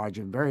very large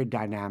and very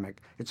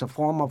dynamic. It's a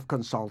form of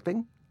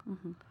consulting,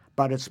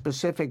 but it's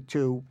specific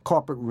to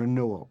corporate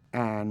renewal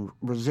and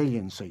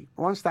resiliency.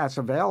 Once that's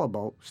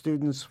available,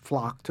 students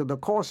flock to the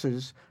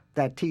courses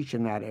that teach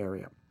in that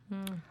area.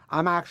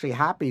 I'm actually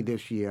happy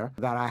this year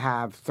that I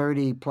have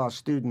 30-plus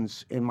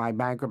students in my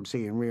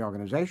bankruptcy and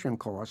reorganization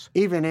course,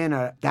 even in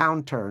a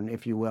downturn,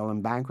 if you will,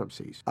 in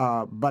bankruptcies.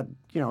 But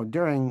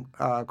during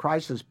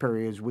crisis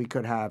periods, we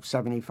could have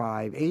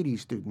 75, 80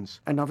 students.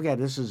 And don't forget,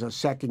 this is a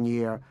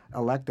second-year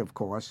elective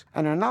course.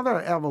 And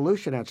another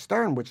evolution at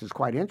Stern, which is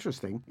quite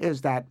interesting,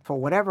 is that for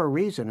whatever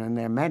reason, and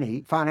there are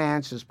many,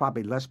 finance is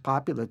probably less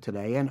popular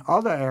today, and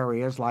other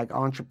areas like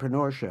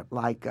entrepreneurship,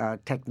 like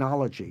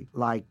technology,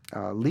 like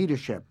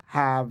leadership,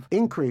 have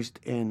increased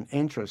in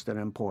interest and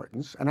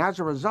importance. And as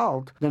a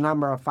result, the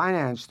number of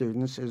finance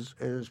students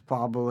is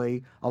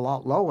probably a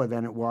lot lower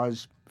than it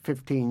was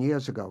 15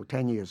 years ago,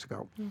 10 years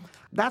ago.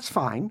 That's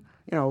fine.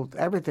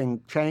 Everything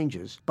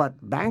changes. But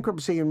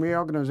bankruptcy and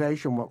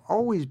reorganization will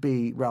always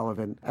be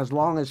relevant as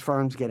long as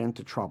firms get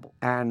into trouble.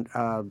 And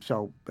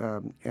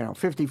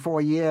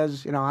 54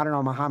 years, I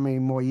don't know how many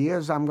more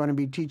years I'm going to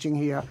be teaching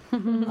here.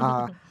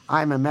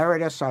 I'm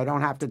emeritus, so I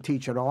don't have to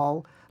teach at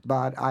all.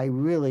 But I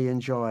really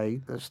enjoy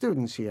the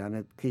students here, and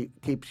it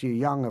keeps you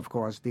young, of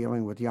course,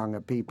 dealing with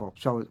younger people.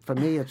 So for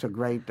me, it's a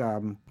great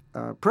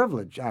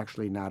privilege,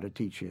 actually, now to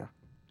teach here.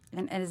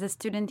 And as a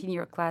student in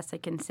your class, I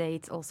can say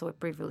it's also a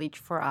privilege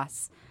for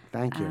us.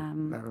 Thank you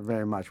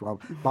very much. Well,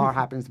 Bar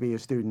happens to be a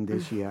student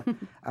this year,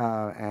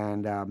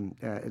 and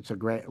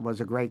it was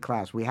a great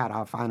class. We had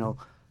our final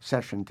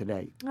session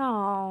today.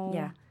 Oh,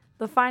 yeah.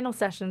 The final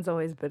session's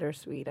always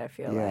bittersweet, I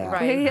feel like.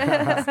 Right.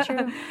 That's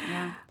true.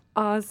 Yeah.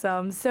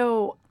 Awesome.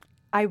 So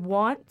I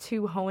want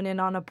to hone in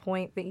on a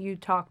point that you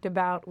talked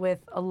about with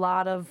a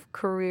lot of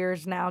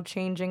careers now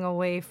changing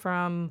away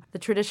from the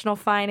traditional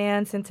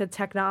finance into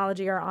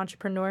technology or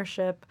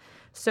entrepreneurship.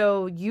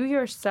 So you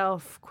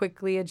yourself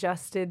quickly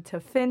adjusted to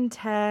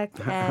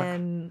fintech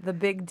and the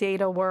big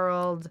data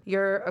world.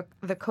 You're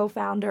the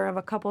co-founder of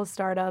a couple of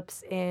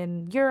startups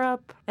in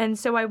Europe. And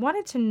so I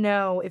wanted to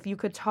know if you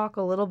could talk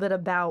a little bit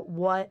about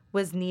what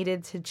was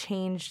needed to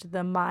change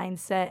the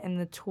mindset and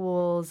the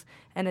tools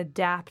and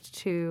adapt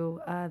to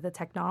the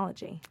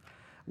technology.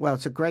 Well,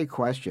 it's a great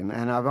question,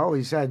 and I've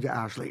always said,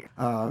 Ashley,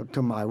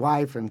 to my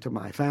wife and to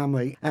my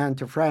family and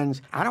to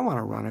friends, I don't want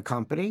to run a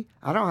company.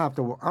 I don't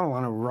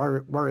want to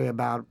worry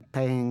about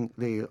paying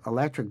the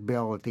electric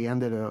bill at the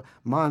end of the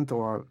month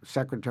or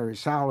secretary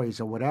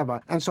salaries or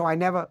whatever. And so I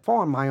never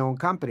formed my own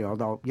company,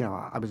 although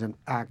I was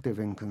active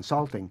in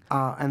consulting.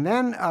 And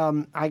then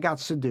I got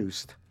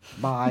seduced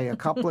by a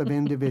couple of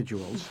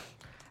individuals.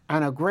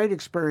 And a great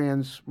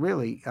experience,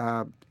 really.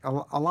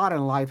 A lot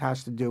in life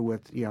has to do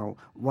with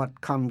what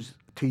comes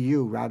to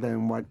you rather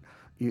than what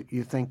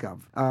you think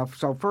of.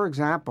 So, for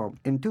example,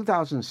 in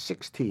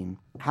 2016,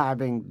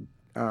 having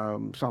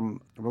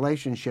some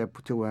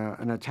relationship to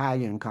an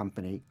Italian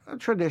company, a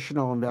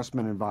traditional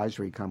investment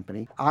advisory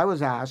company, I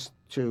was asked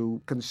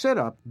to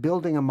consider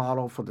building a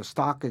model for the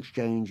stock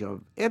exchange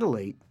of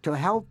Italy to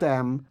help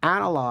them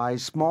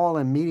analyze small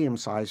and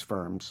medium-sized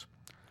firms,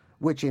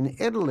 which in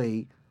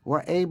Italy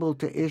were able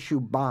to issue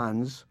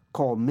bonds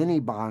called mini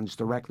bonds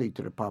directly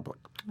to the public.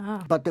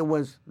 But they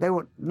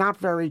were not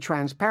very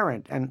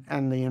transparent,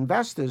 and the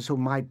investors who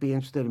might be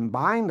interested in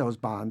buying those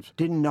bonds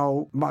didn't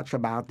know much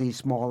about these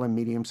small and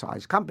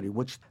medium-sized companies,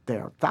 which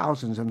there are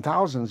thousands and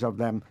thousands of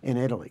them in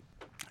Italy.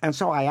 And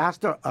so I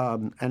asked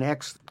an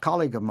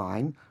ex-colleague of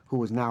mine,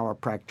 who is now a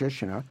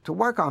practitioner, to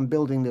work on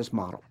building this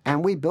model.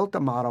 And we built a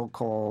model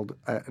called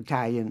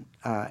Italian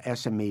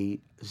SME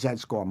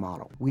Z-score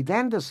model. We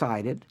then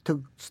decided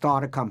to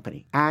start a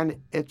company, and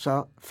it's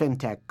a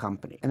fintech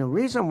company. And the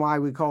reason why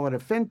we call it a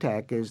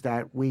fintech is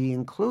that we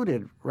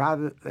included,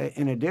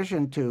 in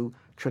addition to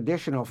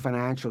traditional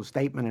financial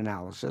statement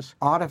analysis,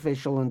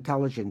 artificial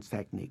intelligence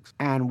techniques.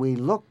 And we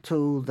looked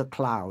to the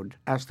cloud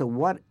as to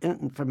what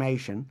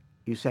information,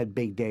 you said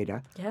big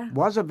data,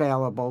 was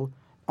available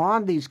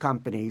on these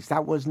companies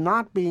that was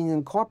not being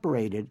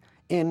incorporated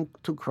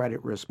into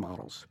credit risk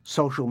models,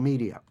 social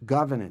media,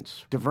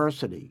 governance,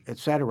 diversity,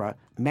 etc.,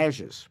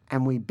 measures.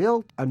 And we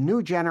built a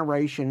new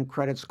generation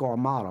credit score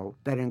model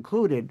that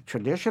included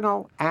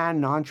traditional and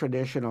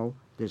non-traditional,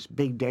 this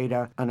big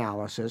data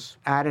analysis,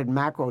 added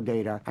macro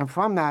data, and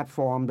from that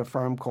formed a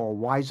firm called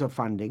Wiser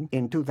Funding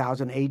in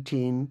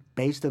 2018,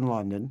 based in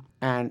London.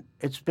 And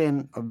it's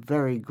been a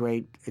very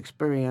great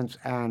experience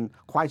and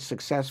quite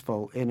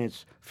successful in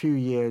its few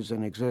years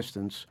in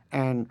existence.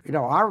 And,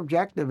 our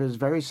objective is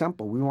very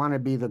simple. We want to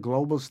be the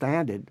global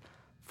standard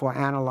for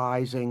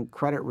analyzing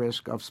credit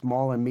risk of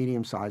small and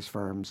medium-sized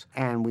firms.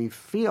 And we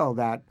feel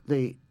that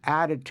the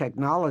added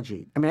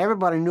technology,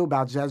 everybody knew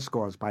about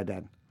Z-scores by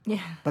then.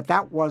 Yeah. But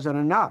that wasn't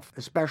enough,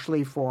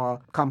 especially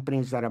for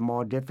companies that are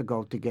more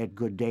difficult to get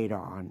good data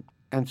on.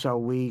 And so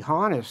we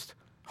harnessed,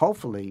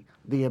 hopefully,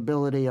 the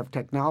ability of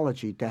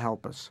technology to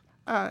help us.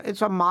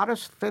 It's a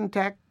modest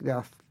fintech. There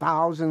are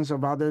thousands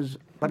of others,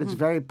 but it's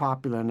very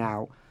popular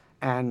now.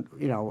 And,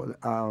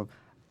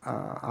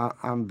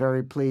 I'm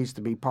very pleased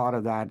to be part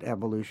of that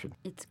evolution.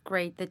 It's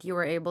great that you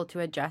were able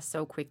to adjust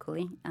so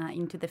quickly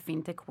into the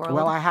fintech world.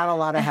 Well, I had a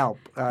lot of help.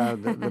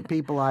 The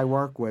people I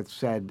work with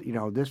said,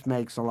 this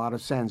makes a lot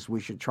of sense. We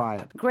should try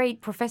it.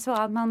 Great. Professor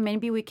Altman,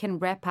 maybe we can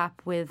wrap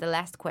up with the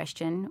last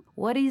question.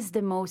 What is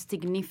the most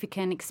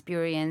significant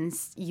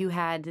experience you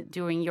had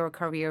during your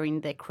career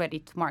in the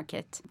credit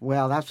market?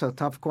 Well, that's a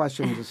tough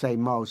question to say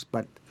most,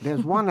 but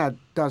there's one that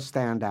does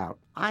stand out.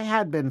 I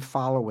had been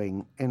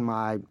following in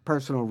my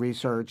personal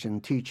research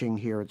and teaching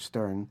here at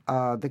Stern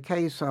the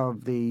case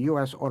of the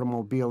U.S.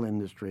 automobile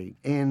industry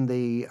in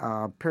the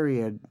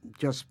period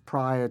just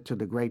prior to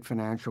the great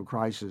financial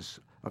crisis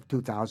of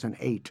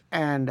 2008.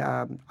 And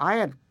I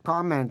had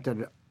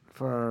commented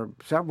for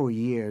several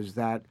years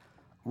that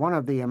one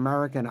of the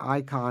American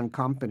icon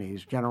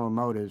companies, General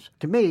Motors,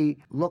 to me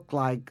looked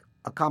like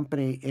a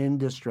company in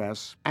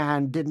distress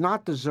and did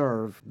not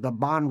deserve the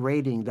bond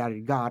rating that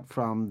it got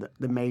from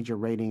the major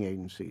rating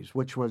agencies,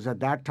 which was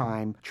at that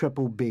time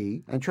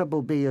BBB, and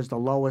BBB is the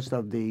lowest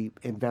of the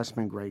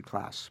investment grade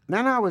class.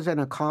 Then I was in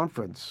a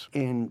conference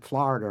in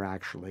Florida,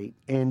 actually,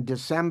 in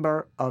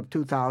December of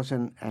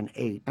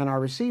 2008, and I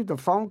received a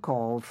phone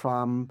call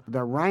from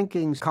the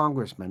ranking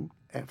congressman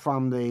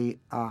from the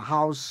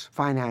House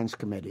Finance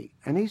Committee,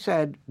 and he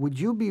said, "Would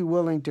you be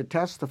willing to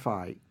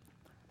testify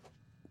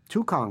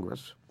to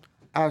Congress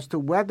as to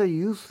whether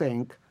you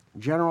think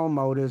General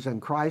Motors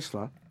and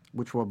Chrysler,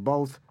 which were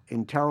both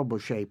in terrible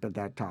shape at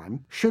that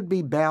time, should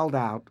be bailed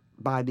out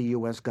by the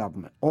U.S.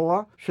 government,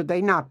 or should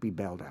they not be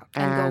bailed out?"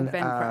 And go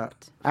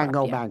bankrupt.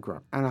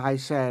 Bankrupt. And I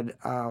said,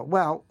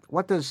 well,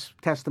 what does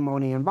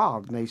testimony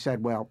involve? And they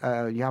said, well,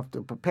 you have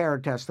to prepare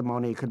a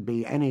testimony. It could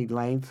be any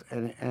length,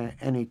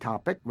 any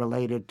topic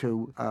related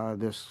to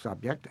this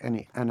subject,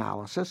 any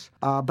analysis.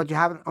 But you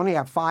only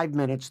have 5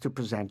 minutes to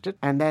present it.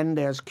 And then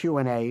there's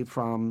Q&A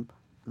from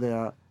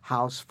the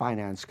House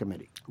Finance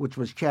Committee, which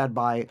was chaired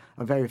by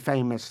a very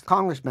famous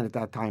congressman at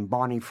that time,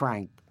 Barney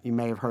Frank. You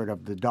may have heard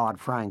of the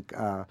Dodd-Frank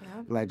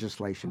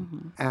legislation.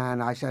 Mm-hmm.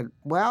 And I said,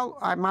 well,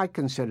 I might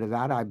consider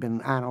that. I've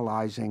been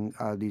analyzing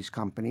these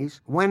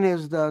companies. When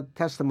is the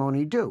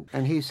testimony due?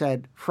 And he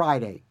said,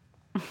 Friday.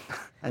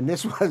 And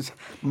this was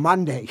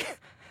Monday.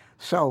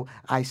 So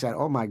I said,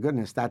 oh, my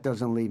goodness, that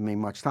doesn't leave me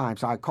much time.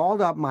 So I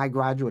called up my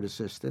graduate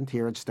assistant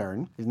here at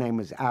Stern. His name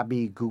is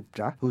Abhi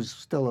Gupta, who's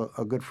still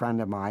a good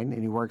friend of mine,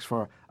 and he works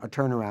for a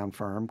turnaround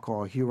firm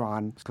called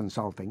Huron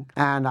Consulting.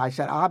 And I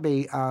said,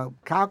 Abhi,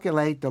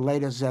 calculate the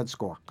latest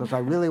Z-score, because I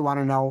really want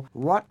to know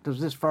what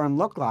does this firm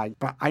look like,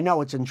 but I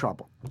know it's in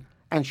trouble.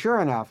 And sure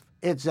enough,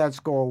 its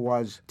Z-score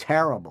was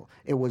terrible.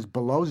 It was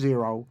below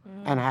zero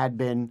and had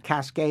been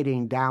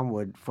cascading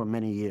downward for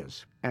many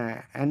years.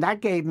 And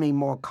that gave me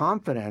more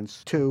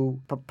confidence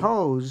to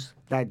propose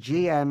that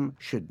GM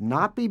should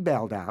not be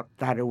bailed out,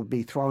 that it would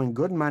be throwing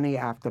good money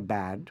after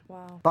bad,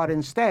 but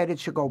instead it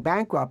should go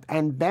bankrupt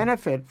and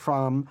benefit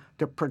from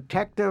the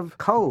protective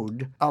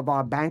code of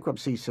our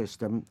bankruptcy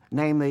system,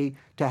 namely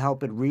to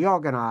help it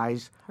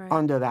reorganize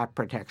under that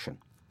protection.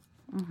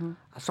 Mm-hmm.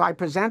 So I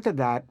presented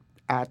that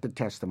at the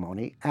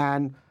testimony,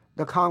 and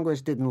the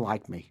Congress didn't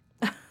like me.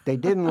 They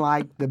didn't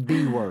like the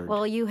B word.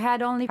 Well, you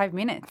had only 5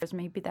 minutes.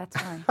 Maybe that's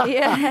why.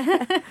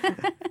 Yeah.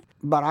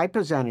 But I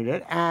presented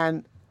it,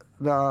 and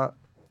the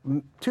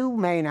two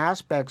main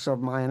aspects of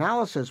my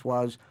analysis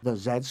was the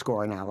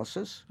Z-score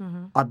analysis,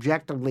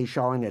 objectively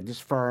showing that this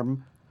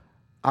firm,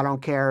 I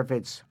don't care if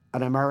it's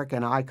an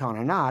American icon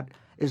or not,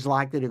 is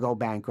likely to go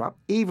bankrupt,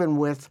 even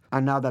with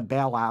another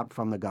bailout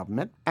from the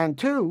government. And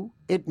two,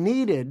 it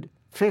needed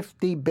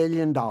 $50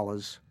 billion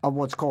of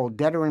what's called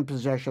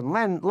debtor-in-possession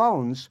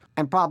loans,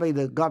 and probably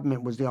the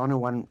government was the only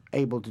one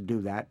able to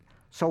do that.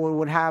 So it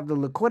would have the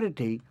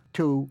liquidity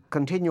to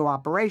continue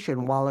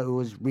operation while it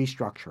was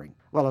restructuring.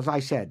 Well, as I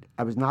said,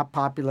 I was not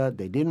popular.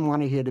 They didn't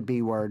want to hear the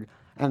B word.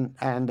 And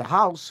the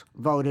House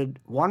voted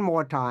one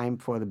more time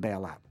for the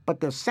bailout. But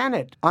the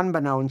Senate,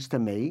 unbeknownst to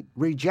me,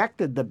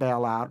 rejected the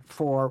bailout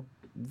for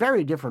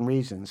very different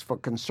reasons. For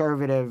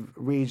conservative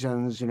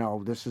reasons,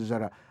 this is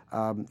a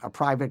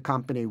private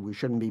company. We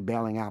shouldn't be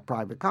bailing out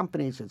private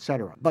companies,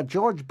 etc. But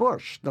George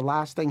Bush, the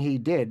last thing he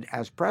did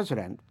as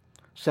president,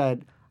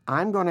 said,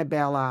 I'm going to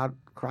bail out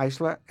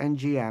Chrysler and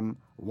GM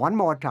one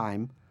more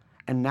time,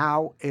 and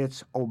now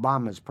it's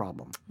Obama's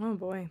problem. Oh,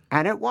 boy.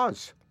 And it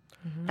was.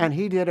 And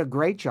he did a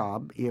great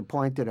job. He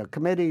appointed a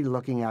committee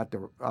looking at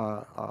the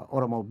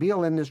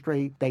automobile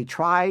industry. They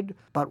tried,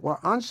 but were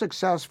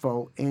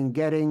unsuccessful in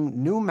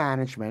getting new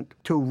management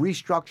to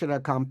restructure the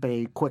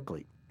company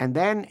quickly. And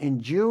then in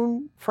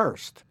June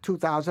 1st,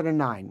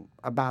 2009,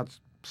 about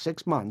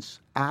 6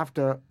 months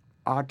after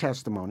our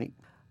testimony,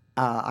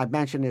 I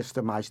mentioned this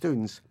to my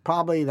students,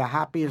 probably the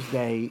happiest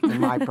day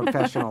in my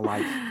professional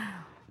life,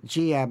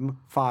 GM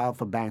filed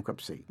for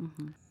bankruptcy.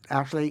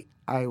 Actually,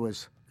 I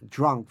was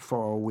drunk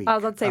for a week. I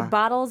was about to say,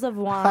 bottles of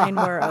wine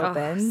were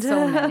opened.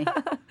 So many.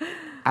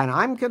 And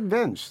I'm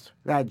convinced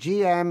that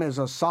GM is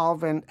a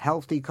solvent,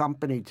 healthy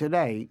company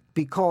today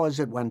because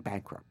it went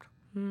bankrupt.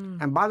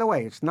 And by the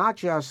way, it's not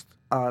just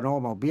an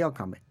automobile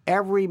company.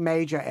 Every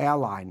major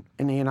airline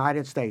in the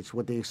United States,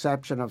 with the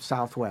exception of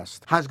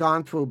Southwest, has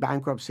gone through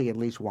bankruptcy at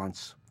least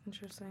once.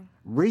 Interesting.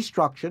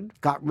 Restructured,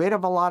 got rid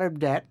of a lot of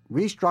debt,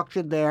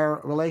 restructured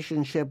their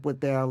relationship with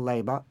their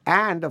labor,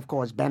 and, of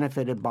course,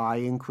 benefited by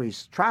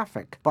increased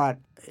traffic. But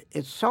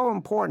it's so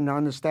important to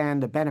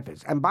understand the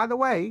benefits. And by the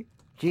way,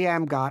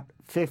 GM got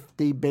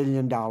 $50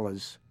 billion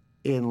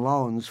in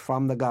loans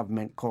from the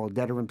government called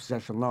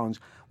debtor-in-possession loans,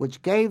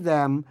 which gave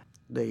them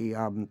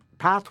the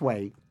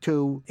pathway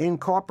to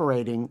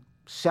incorporating,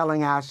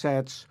 selling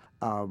assets,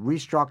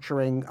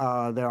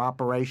 restructuring their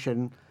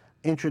operation,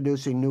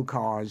 introducing new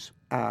cars,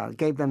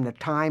 gave them the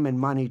time and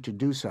money to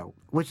do so,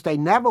 which they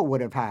never would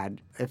have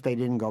had if they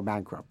didn't go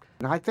bankrupt.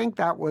 And I think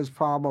that was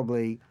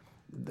probably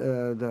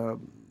the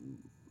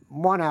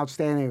one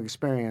outstanding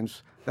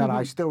experience that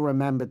I still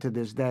remember to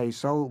this day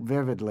so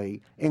vividly,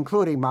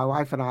 including my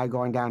wife and I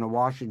going down to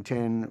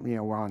Washington,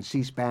 we're on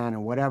C-SPAN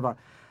and whatever,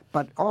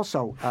 but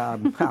also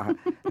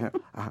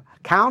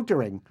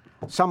countering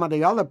some of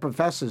the other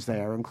professors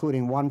there,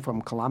 including one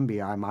from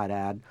Columbia, I might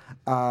add,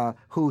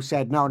 who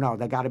said, no,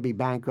 they got to be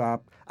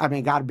bankrupt.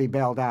 Got to be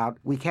bailed out.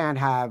 We can't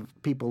have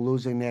people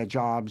losing their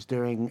jobs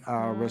during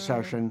a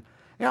recession.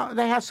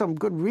 They had some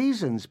good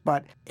reasons,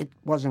 but it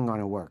wasn't going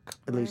to work,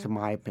 at least in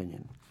my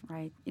opinion.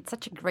 Right. It's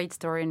such a great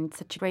story, and it's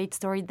such a great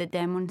story that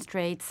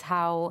demonstrates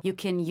how you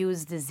can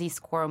use the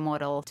Z-score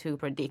model to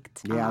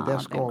predict. Yeah, their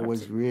score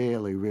was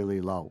really,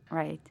 really low.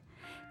 Right.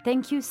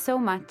 Thank you so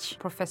much,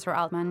 Professor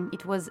Altman.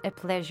 It was a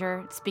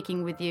pleasure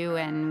speaking with you,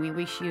 and we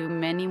wish you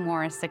many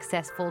more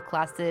successful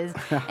classes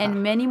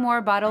and many more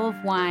bottles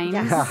of wine.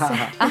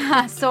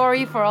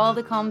 Sorry for all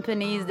the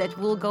companies that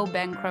will go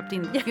bankrupt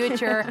in the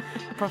future.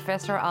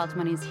 Professor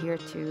Altman is here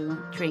to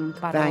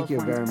drink bottles of wine. Thank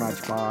you very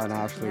much, Bar and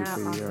Ashley,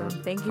 for your...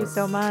 Thank you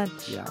so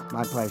much. Yeah,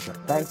 my pleasure.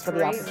 Thanks for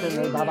the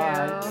opportunity.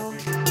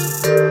 Bye-bye.